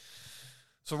years.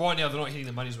 So right now, they're not hitting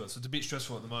the money's worth. So it's a bit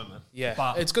stressful at the moment. Yeah.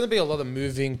 But it's going to be a lot of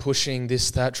moving, pushing, this,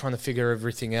 that, trying to figure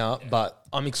everything out. Yeah. But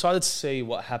I'm excited to see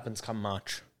what happens come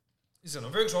March. Listen,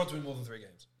 I'm very excited to win more than 3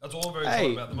 games. That's all I'm very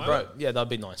excited about at the moment. Bro, yeah, that'd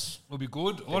be nice. It'll be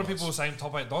good. A lot of people are saying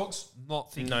top 8 Dogs.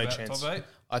 Not thinking about top 8.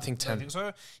 I think 10. I think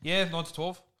so. Yeah, 9 to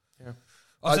 12. Yeah.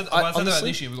 I said honestly, that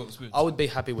this year we got the Spoons. I would be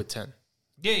happy with 10.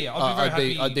 Yeah. I'd be very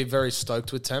happy. I'd be very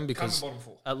stoked with 10 because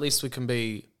at least we can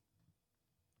be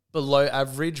below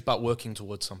average, but working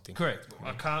towards something. Correct.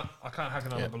 I can't hack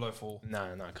another below 4. No,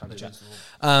 I can't do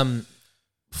that.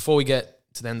 Before we get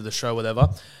to the end of the show, whatever,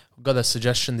 we've got a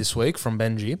suggestion this week from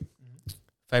Benji.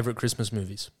 Favorite Christmas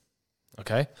movies.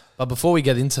 Okay? But before we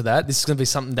get into that, this is going to be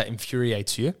something that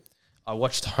infuriates you. I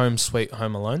watched Home Sweet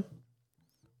Home Alone,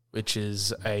 which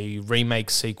is a remake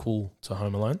sequel to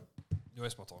Home Alone. You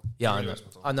waste my time. Yeah,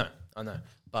 I know.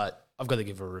 But I've got to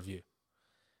give a review.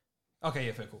 Okay,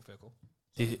 yeah, fair call.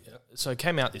 So it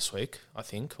came out this week, I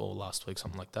think, or last week,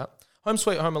 something like that. Home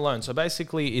Sweet Home Alone. So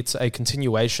basically, it's a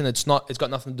continuation. It's got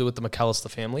nothing to do with the McAllister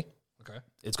family. Okay.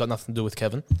 It's got nothing to do with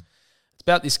Kevin. It's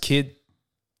about this kid.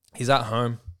 He's at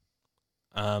home.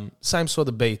 Same sort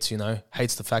of beats,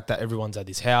 hates the fact that everyone's at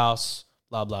his house,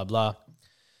 blah, blah, blah.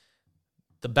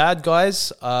 The bad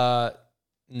guys are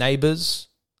neighbors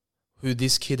who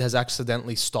this kid has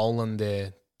accidentally stolen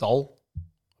their doll,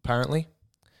 apparently.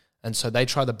 And so they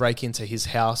try to break into his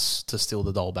house to steal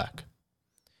the doll back.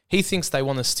 He thinks they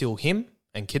want to steal him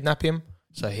and kidnap him,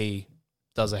 so he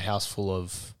does a house full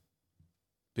of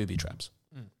booby traps.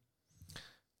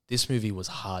 This movie was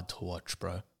hard to watch,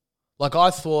 bro. Like,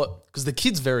 I thought, because the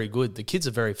kid's very good. The kid's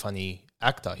a very funny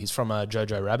actor. He's from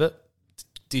Jojo Rabbit.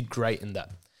 Did great in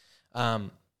that.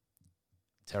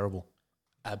 Terrible.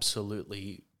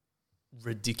 Absolutely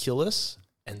ridiculous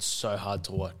and so hard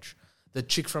to watch. The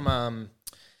chick from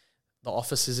The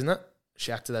Office is in it.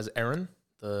 She acted as Erin,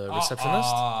 the receptionist.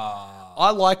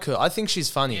 I like her. I think she's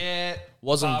funny. Yeah.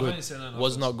 Wasn't good.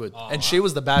 Was not good. And she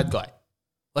was the bad guy.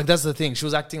 Like, that's the thing. She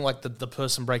was acting like the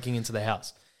person breaking into the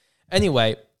house.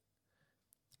 Anyway,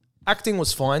 acting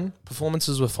was fine.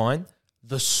 Performances were fine.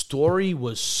 The story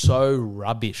was so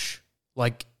rubbish.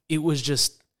 Like, it was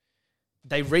just...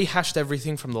 They rehashed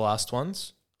everything from the last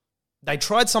ones. They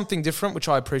tried something different, which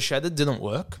I appreciated. Didn't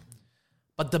work.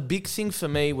 But the big thing for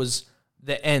me was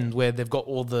the end where they've got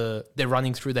they're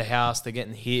running through the house, they're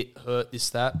getting hit, hurt, this,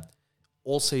 that.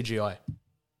 All CGI.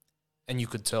 And you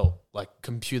could tell, like,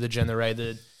 computer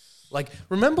generated. Like,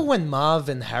 remember when Marv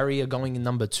and Harry are going in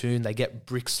number 2 and they get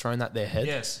bricks thrown at their head?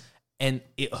 Yes. And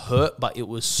it hurt, but it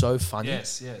was so funny.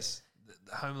 Yes.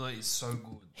 The Home Alone is so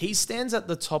good. He stands at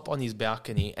the top on his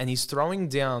balcony and he's throwing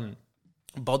down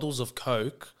bottles of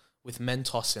Coke with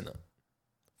Mentos in it.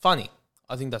 Funny.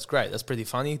 I think that's great. That's pretty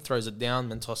funny. Throws it down,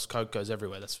 Mentos Coke goes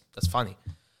everywhere. That's funny.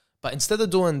 But instead of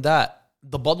doing that,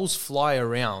 the bottles fly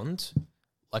around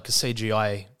like a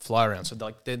CGI fly around. So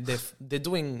they're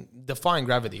doing defying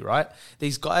gravity, right?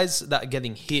 These guys that are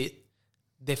getting hit,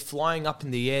 they're flying up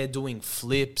in the air, doing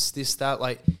flips, this, that.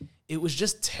 Like, it was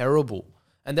just terrible.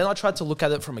 And then I tried to look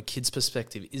at it from a kid's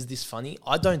perspective. Is this funny?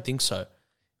 I don't think so.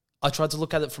 I tried to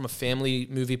look at it from a family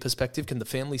movie perspective. Can the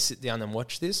family sit down and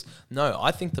watch this? No,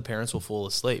 I think the parents will fall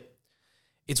asleep.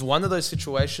 It's one of those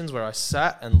situations where I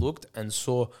sat and looked and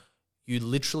saw you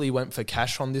literally went for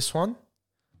cash on this one.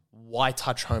 why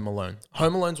touch Home Alone?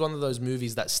 Home Alone's one of those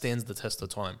movies that stands the test of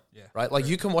time. Yeah. Right? Like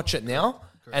you can watch it now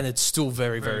and it's still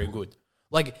very, very good.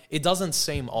 Like it doesn't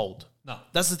seem old. No.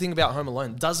 That's the thing about Home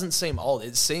Alone. It doesn't seem old.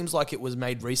 It seems like it was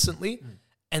made recently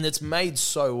and it's made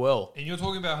so well. And you're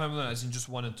talking about Home Alone as in just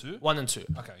 1 and 2? 1 and 2.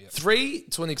 Okay, yeah. 3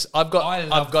 to an I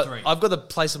love 3. I've got a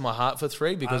place in my heart for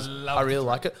 3 because I really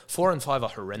like it. 4 and 5 are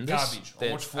horrendous. Garbage. They're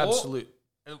I watched 4. absolute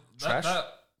trash.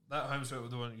 That Home Sweet,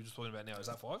 the one you're just talking about now, is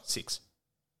that 5? 6.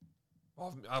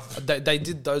 I've They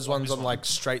did those ones on like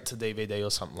straight to DVD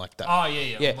or something like that. Oh,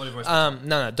 yeah. Yeah.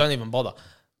 No, don't even bother.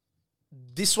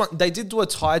 This one, they did do a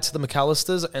tie to the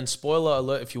McAllisters, and spoiler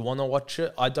alert, if you want to watch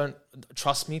it,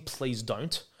 trust me, please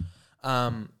don't.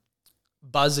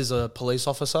 Buzz is a police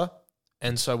officer,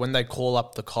 and so when they call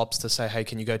up the cops to say, hey,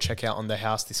 can you go check out on their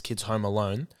house, this kid's home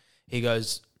alone, he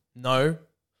goes, no,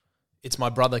 it's my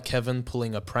brother Kevin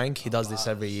pulling a prank. He does this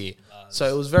every year. So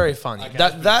it was very funny. Okay,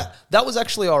 that was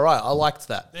actually all right. I liked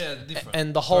that. Yeah, different.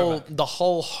 And the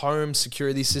whole home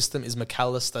security system is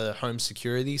McAllister home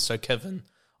security. So Kevin,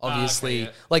 obviously,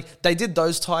 like they did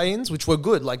those tie-ins, which were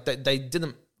good. Like they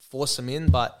didn't force them in,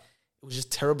 but it was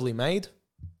just terribly made.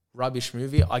 Rubbish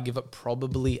movie. I give it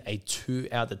probably a 2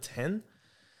 out of 10.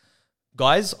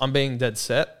 Guys, I'm being dead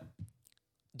set.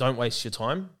 Don't waste your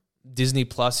time. Disney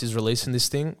Plus is releasing this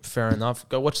thing. Fair enough.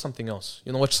 Go watch something else.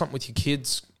 You know, watch something with your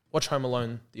kids. Watch Home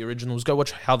Alone, the originals. Go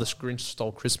watch How the Grinch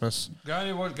Stole Christmas.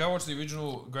 Go watch the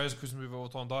original greatest Christmas movie of all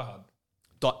time, Die Hard.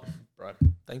 Bro,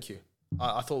 thank you.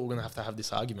 I thought we were going to have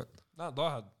this argument. No, Die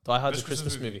Hard. Die Hard's a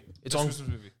Christmas movie. It's on. Christmas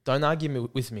movie. Don't argue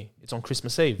with me. It's on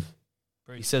Christmas Eve.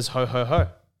 Preach. He says ho ho ho.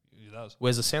 He does.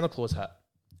 Where's the Santa Claus hat?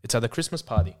 It's at the Christmas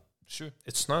party. Sure.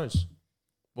 It snows.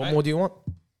 What Mate. more do you want?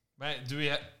 Mate,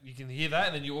 you can hear that,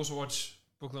 and then you also watch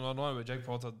Brooklyn Nine-Nine, where Jake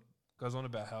Peralta goes on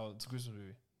about how it's a Christmas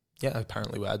movie. Yeah,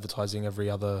 apparently we're advertising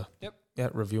every other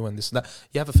review and this and that.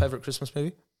 You have a favourite Christmas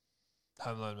movie?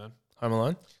 Home Alone, man. Home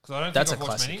Alone? Because I don't That's think a I've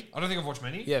watched classic. many. I don't think I've watched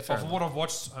many. Yeah, fair But from what I've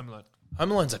watched, Home Alone.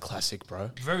 Home Alone's a classic,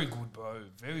 bro. Very good, bro.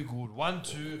 Very good. 1,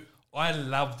 2. I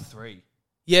loved 3.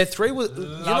 Yeah, 3 was... You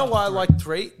know Loved why I 3. like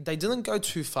 3? They didn't go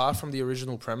too far from the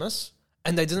original premise,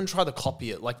 and they didn't try to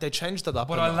copy it. Like, they changed it up.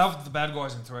 But I loved the bad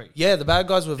guys in 3. Yeah, the bad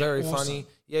guys were very awesome. funny.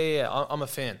 Yeah. I'm a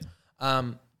fan.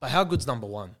 But how good's number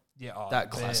 1? Yeah, That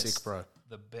classic, best. bro.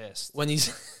 The best. When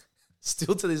he's...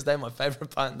 Still to this day, my favorite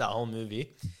part in that whole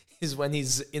movie is when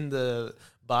he's in the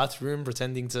bathroom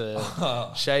pretending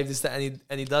to shave this, that,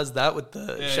 and he does that with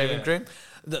the shaving cream.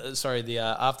 The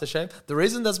aftershave. The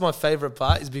reason that's my favorite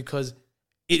part is because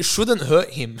it shouldn't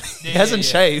hurt him. He hasn't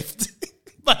shaved,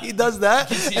 but he does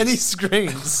that and he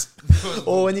screams.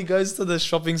 Or when he goes to the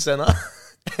shopping center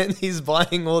and he's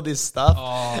buying all this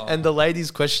stuff and the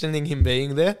lady's questioning him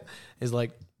being there, he's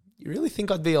like, "You really think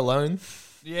I'd be alone?"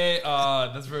 Yeah,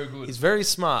 that's very good. He's very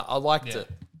smart. I liked it.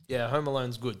 Yeah, Home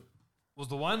Alone's good. Was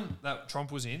the one that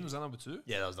Trump was in, was that number 2?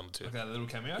 Yeah, that was number 2. Okay, that little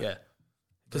cameo? Yeah.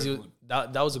 Because Very good.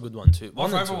 that was a good one too. My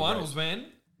and two favourite were one great. was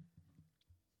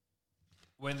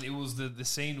when it was the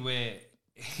scene where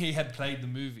he had played the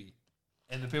movie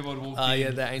and the people had walked in. Yeah,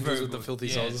 the angels Very with the good. filthy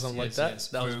souls or something like that. Yes,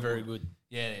 that was very good.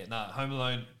 Yeah, Home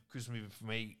Alone, Christmas movie for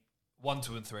me, 1,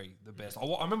 2, and 3, the best. I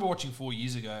remember watching 4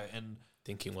 years ago and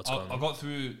Thinking what's going on. I got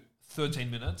through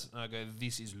 13 minutes and I go,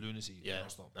 this is lunacy. Yeah, And I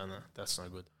stopped. no, that's no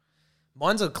good.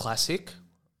 Mine's a classic,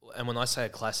 and when I say a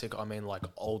classic, I mean like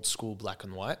old school black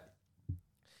and white.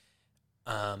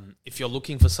 If you're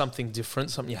looking for something different,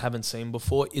 something you haven't seen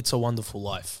before, It's a Wonderful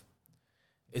Life.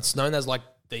 It's known as like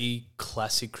the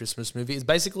classic Christmas movie. It's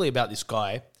basically about this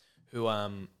guy who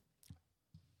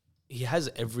he has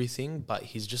everything, but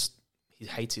he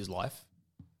hates his life.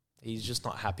 He's just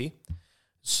not happy.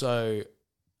 So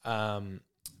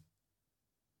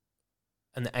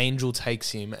an angel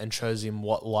takes him and shows him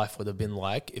what life would have been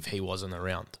like if he wasn't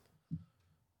around,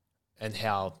 and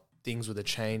how things would have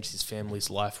changed. His family's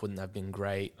life wouldn't have been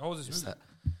great. How was this movie?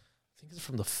 I think it's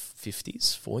from the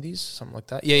 50s, 40s, something like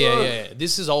that. Yeah.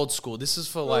 This is old school. This is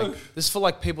for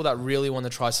like people that really want to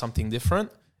try something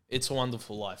different. It's a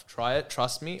Wonderful Life. Try it.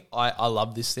 Trust me. I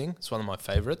love this thing. It's one of my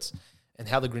favorites. And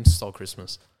How the Grinch Stole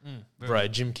Christmas. Bro,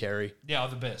 Jim Carrey. Yeah,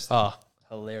 the best.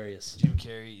 Hilarious. Jim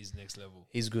Carrey is next level.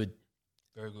 He's good.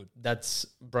 Very good. That's,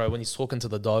 bro, when he's talking to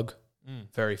the dog,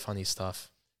 very funny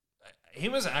stuff.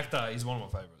 Him as an actor is one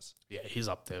of my favorites. Yeah, he's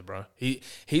up there, bro.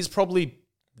 He's probably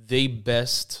the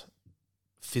best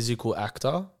physical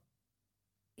actor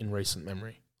in recent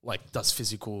memory. Like, does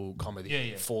physical comedy.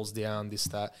 Yeah. Falls down, this,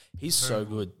 that. He's Very so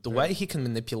good. The Very way he can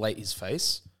manipulate his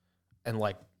face and,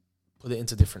 like, put it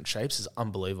into different shapes is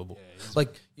unbelievable. Yeah,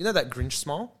 like, you know that Grinch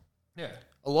smile? Yeah.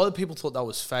 A lot of people thought that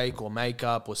was fake or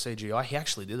makeup or CGI. He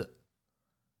actually did it.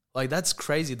 Like, that's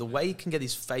crazy. The way he can get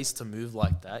his face to move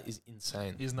like that is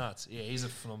insane. He's nuts. Yeah, he's a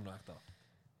phenomenal actor.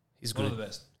 He's One good. of the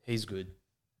best. He's good.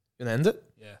 You gonna end it?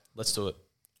 Yeah. Let's do it.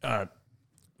 All right.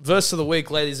 Verse of the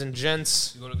week, ladies and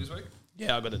gents. You got it this week?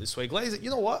 Yeah, I got it this week. Ladies, you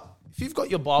know what? If you've got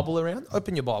your Bible around,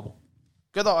 open your Bible.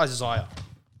 Go to Isaiah.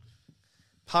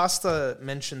 Pastor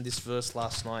mentioned this verse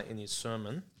last night in his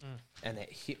sermon, and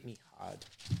it hit me hard.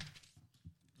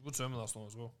 Good sermon last night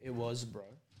as well. It was, bro.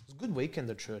 It was a good weekend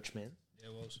at church, man. Yeah,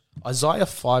 it was. Isaiah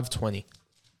 5:20.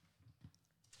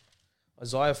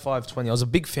 Isaiah 5:20. I was a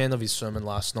big fan of his sermon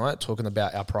last night, talking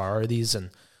about our priorities and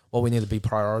what we need to be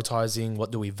prioritizing,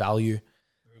 what do we value.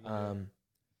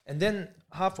 And then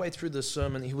halfway through the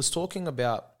sermon, he was talking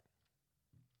about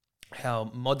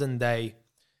how modern day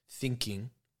thinking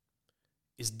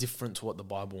is different to what the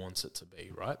Bible wants it to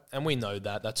be, right? And we know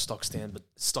that. That's stock standard.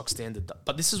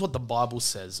 But this is what the Bible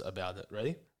says about it.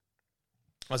 Ready?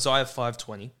 Isaiah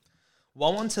 5:20.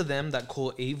 Woe unto them that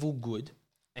call evil good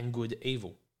and good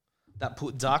evil, that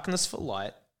put darkness for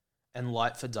light and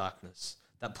light for darkness,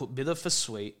 that put bitter for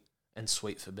sweet and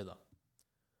sweet for bitter.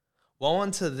 Woe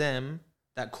unto them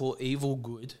that call evil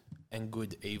good and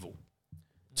good evil.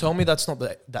 Tell me that's not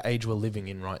the age we're living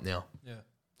in right now. Yeah.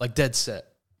 Like, dead set.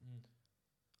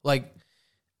 Like,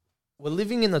 we're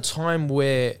living in a time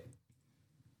where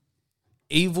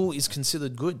evil is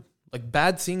considered good. Like,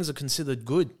 bad things are considered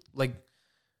good. Like,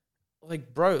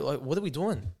 bro, like, what are we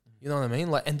doing? You know what I mean?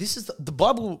 Like, and this is the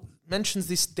Bible mentions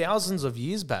this thousands of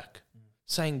years back,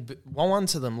 saying, woe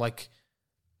unto them, like,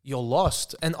 you're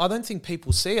lost. And I don't think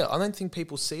people see it. I don't think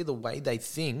people see the way they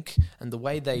think and the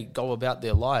way they go about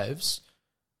their lives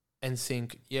and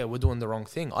think, yeah, we're doing the wrong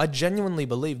thing. I genuinely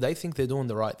believe they think they're doing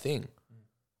the right thing.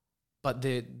 But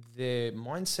their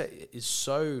mindset is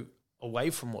so away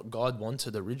from what God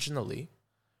wanted originally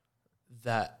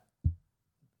that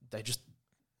they just,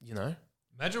 you know.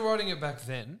 Imagine writing it back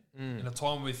then in a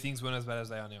time where things weren't as bad as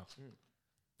they are now.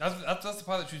 That's the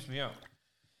part that trips me out.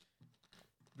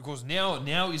 Because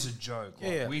now is a joke.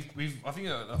 Like, Yeah. We've I think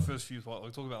our first few we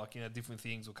talk about, like, you know, different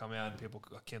things will come out and people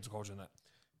cancel culture and that.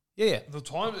 Yeah. The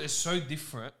time is so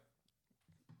different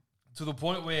to the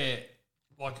point where,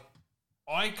 like,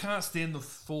 I can't stand the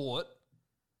thought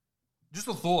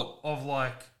of,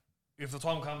 like, if the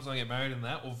time comes and I get married and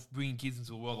that, of bringing kids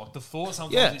into the world. Like, the thought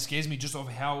sometimes it scares me just of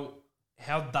how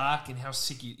dark and how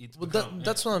sick it's become.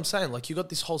 That's what I'm saying. Like, you got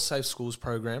this whole safe schools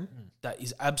program that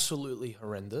is absolutely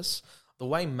horrendous. The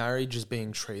way marriage is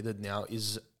being treated now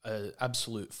is an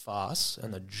absolute farce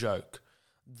and a joke.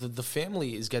 The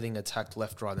family is getting attacked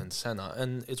left, right, and center,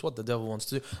 and it's what the devil wants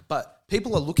to do. But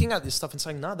people are looking at this stuff and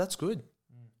saying, "Nah, that's good."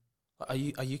 Are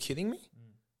you kidding me?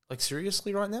 Like,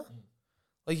 seriously right now?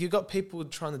 Like, you got people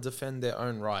trying to defend their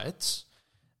own rights,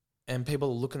 and people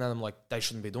are looking at them like they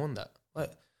shouldn't be doing that.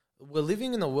 Like, we're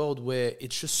living in a world where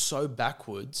it's just so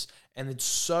backwards, and it's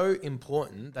so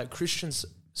important that Christians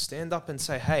stand up and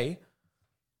say, "Hey,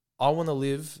 I want to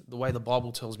live the way the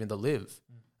Bible tells me to live."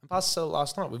 And Pastor said it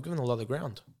last night, we've given a lot of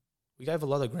ground. We gave a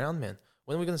lot of ground, man.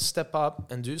 When are we going to step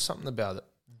up and do something about it?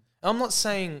 And I'm not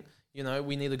saying, you know,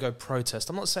 we need to go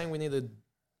protest. I'm not saying we need to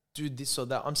do this or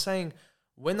that. I'm saying,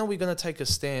 when are we going to take a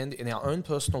stand in our own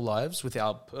personal lives with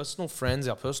our personal friends,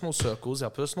 our personal circles,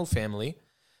 our personal family,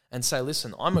 and say,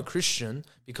 listen, I'm a Christian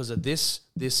because of this.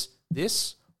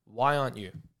 Why aren't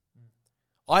you?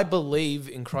 I believe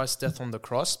in Christ's death on the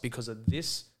cross because of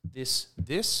this.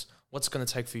 What's going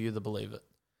to take for you to believe it?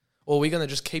 Or are we going to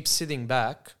just keep sitting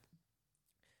back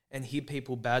and hear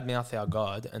people badmouth our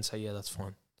God and say, yeah, that's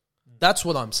fine? That's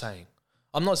what I'm saying.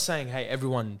 I'm not saying, hey,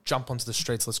 everyone jump onto the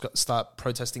streets, let's start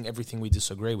protesting everything we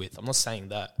disagree with. I'm not saying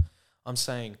that. I'm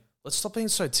saying, let's stop being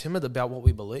so timid about what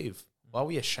we believe. Why are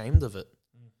we ashamed of it?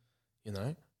 You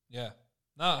know? Yeah.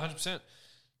 No, 100%.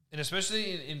 And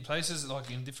especially in places, like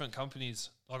in different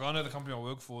companies. Like, I know the company I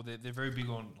work for, they're very big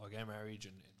on, like, gay marriage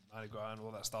and Mardi Gras and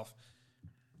all that stuff.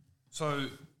 So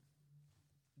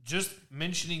just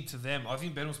mentioning to them, I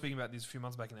think Ben was speaking about this a few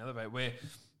months back in the Elevate, where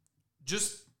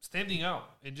just standing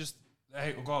up and just,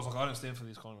 hey, guys, like, I don't stand for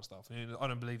this kind of stuff. And I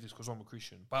don't believe this because I'm a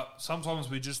Christian. But sometimes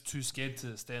we're just too scared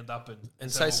to stand up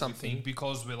and say something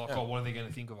because we're like, oh, what are they going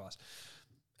to think of us?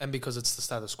 And because it's the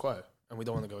status quo and we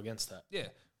don't want to go against that. Yeah.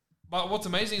 But what's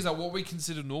amazing is that what we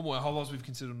consider normal, our whole lives we've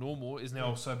considered normal, is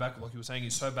now so backwards. Like you were saying,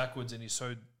 is so backwards and is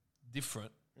so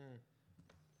different.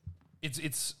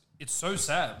 It's so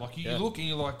sad. Like, you look and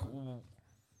you're like, well,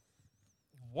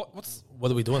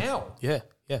 what are we doing? How? Yeah.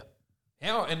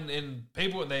 How? And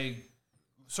people, they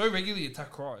so regularly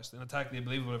attack Christ and attack their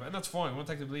believers, whatever. And that's fine. We want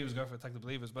to attack the believers, go for attack the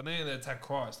believers. But then they attack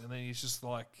Christ. And then it's just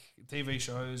like TV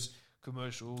shows,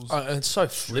 commercials. It's so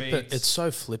flippant. It's so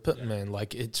flippant, man.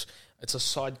 Like, It's a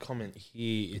side comment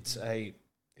here. It's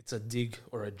a dig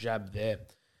or a jab there,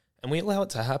 and we allow it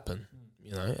to happen.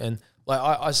 You know, and like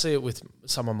I see it with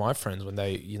some of my friends when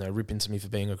they rip into me for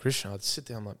being a Christian. I'd sit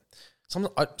there. I'm like,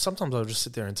 sometimes I'll just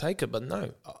sit there and take it. But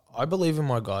no, I believe in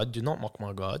my God. Do not mock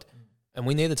my God. And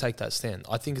we need to take that stand.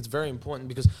 I think it's very important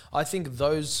because I think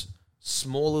those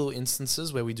small little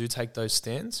instances where we do take those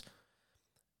stands,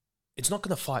 it's not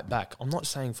going to fight back. I'm not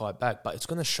saying fight back, but it's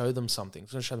going to show them something.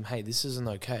 It's going to show them, hey, this isn't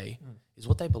okay. Is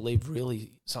what they believe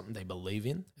really something they believe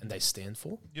in and they stand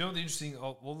for? You know the interesting?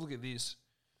 We'll look at this.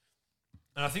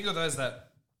 And I think of those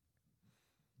that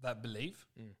believe.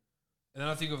 And then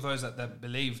I think of those that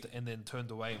believed and then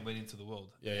turned away and went into the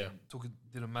world. Yeah.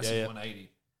 Did a massive 180.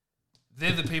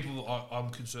 They're the people I'm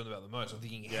concerned about the most. I'm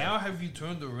thinking, how have you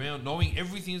turned around, knowing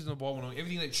everything's in the Bible, knowing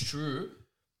everything that's true,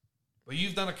 but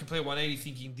you've done a complete 180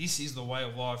 thinking this is the way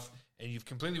of life, and you've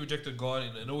completely rejected God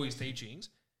and all his teachings,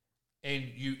 and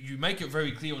you make it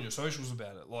very clear on your socials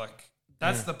about it. Like,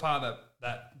 that's the part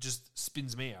that just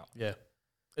spins me out. Yeah.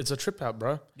 It's a trip out,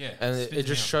 bro. Yeah. And it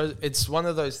just shows, it's one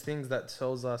of those things that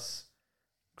tells us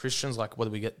Christians, like, what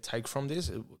do we take from this?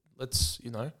 Let's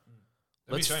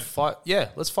fight. Yeah,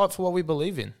 let's fight for what we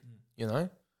believe in,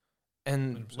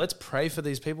 and 100%. Let's pray for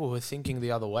these people who are thinking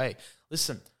the other way.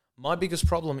 Listen, my biggest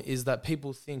problem is that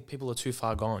people think people are too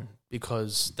far gone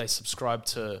because they subscribe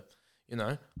to,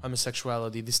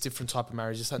 homosexuality, this different type of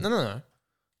marriage. It's like, no.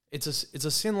 It's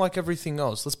a sin like everything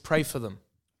else. Let's pray for them.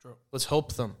 True. Let's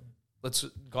help them. Let's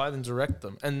guide and direct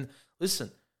them. And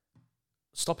listen,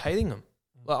 stop hating them.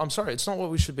 Well, I'm sorry, it's not what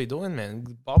we should be doing, man.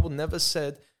 The Bible never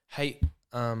said hate,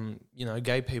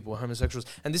 gay people, homosexuals.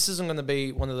 And this isn't going to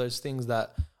be one of those things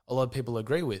that a lot of people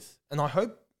agree with. And I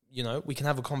hope, we can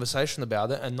have a conversation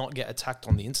about it and not get attacked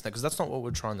on the internet, because that's not what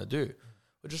we're trying to do.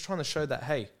 We're just trying to show that,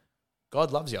 hey,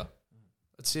 God loves you.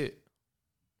 That's it.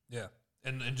 Yeah.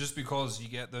 And just because you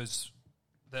get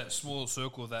that small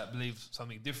circle that believes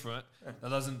something different, that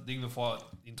doesn't dignify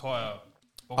the entire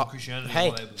Christianity.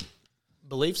 Hey,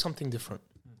 believe something different.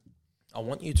 I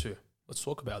want you to. Let's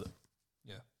talk about it.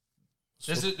 Yeah.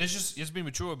 Let's just be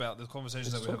mature about the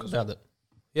conversations that we have. Talk about it.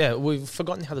 Yeah, we've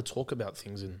forgotten how to talk about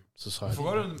things in society.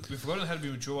 We've forgotten how to be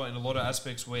mature in a lot of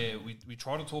aspects where we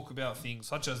try to talk about things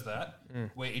such as that,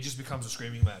 where it just becomes a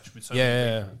screaming match with so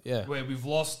many people. Where we've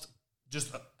lost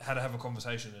just how to have a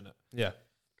conversation in it. Yeah.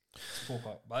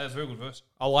 But it's a very good verse.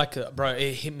 I like it, bro.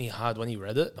 It hit me hard when he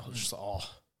read it. I was just like,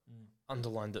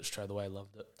 underlined it straight away.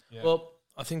 Loved it. Yeah. Well,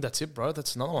 I think that's it, bro.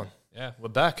 That's another one. Yeah. We're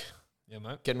back. Yeah,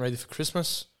 mate. Getting ready for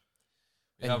Christmas.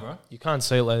 Yeah, bro. You can't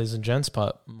see it, ladies and gents,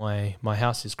 but my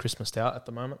house is Christmased out at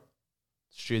the moment.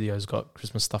 The studio's got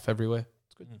Christmas stuff everywhere.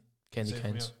 It's good. Candy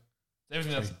canes.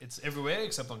 Everything else, it's everywhere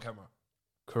except on camera.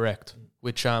 Correct.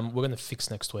 Which we're going to fix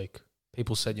next week.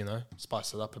 People said,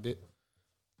 spice it up a bit.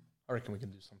 I reckon we can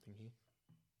do something here.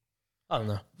 I don't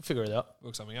know. We'll figure it out.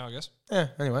 Work something out, I guess. Yeah,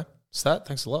 anyway. It's that.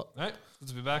 Thanks a lot. All right. Good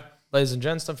to be back. Ladies and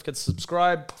gents, don't forget to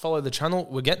subscribe, follow the channel.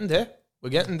 We're getting there.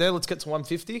 Let's get to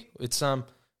 150.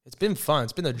 It's been fun.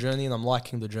 It's been a journey, and I'm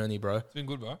liking the journey, bro. It's been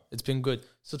good, bro. It's been good.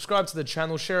 Subscribe to the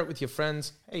channel. Share it with your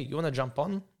friends. Hey, you want to jump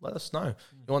on? Let us know.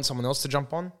 You want someone else to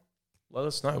jump on? Let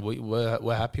us know.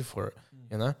 We're happy for it,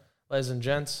 Ladies and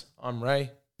gents, I'm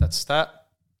Ray. That's that.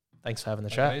 Thanks for having the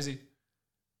chat. Easy.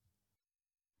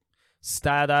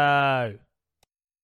 Stato.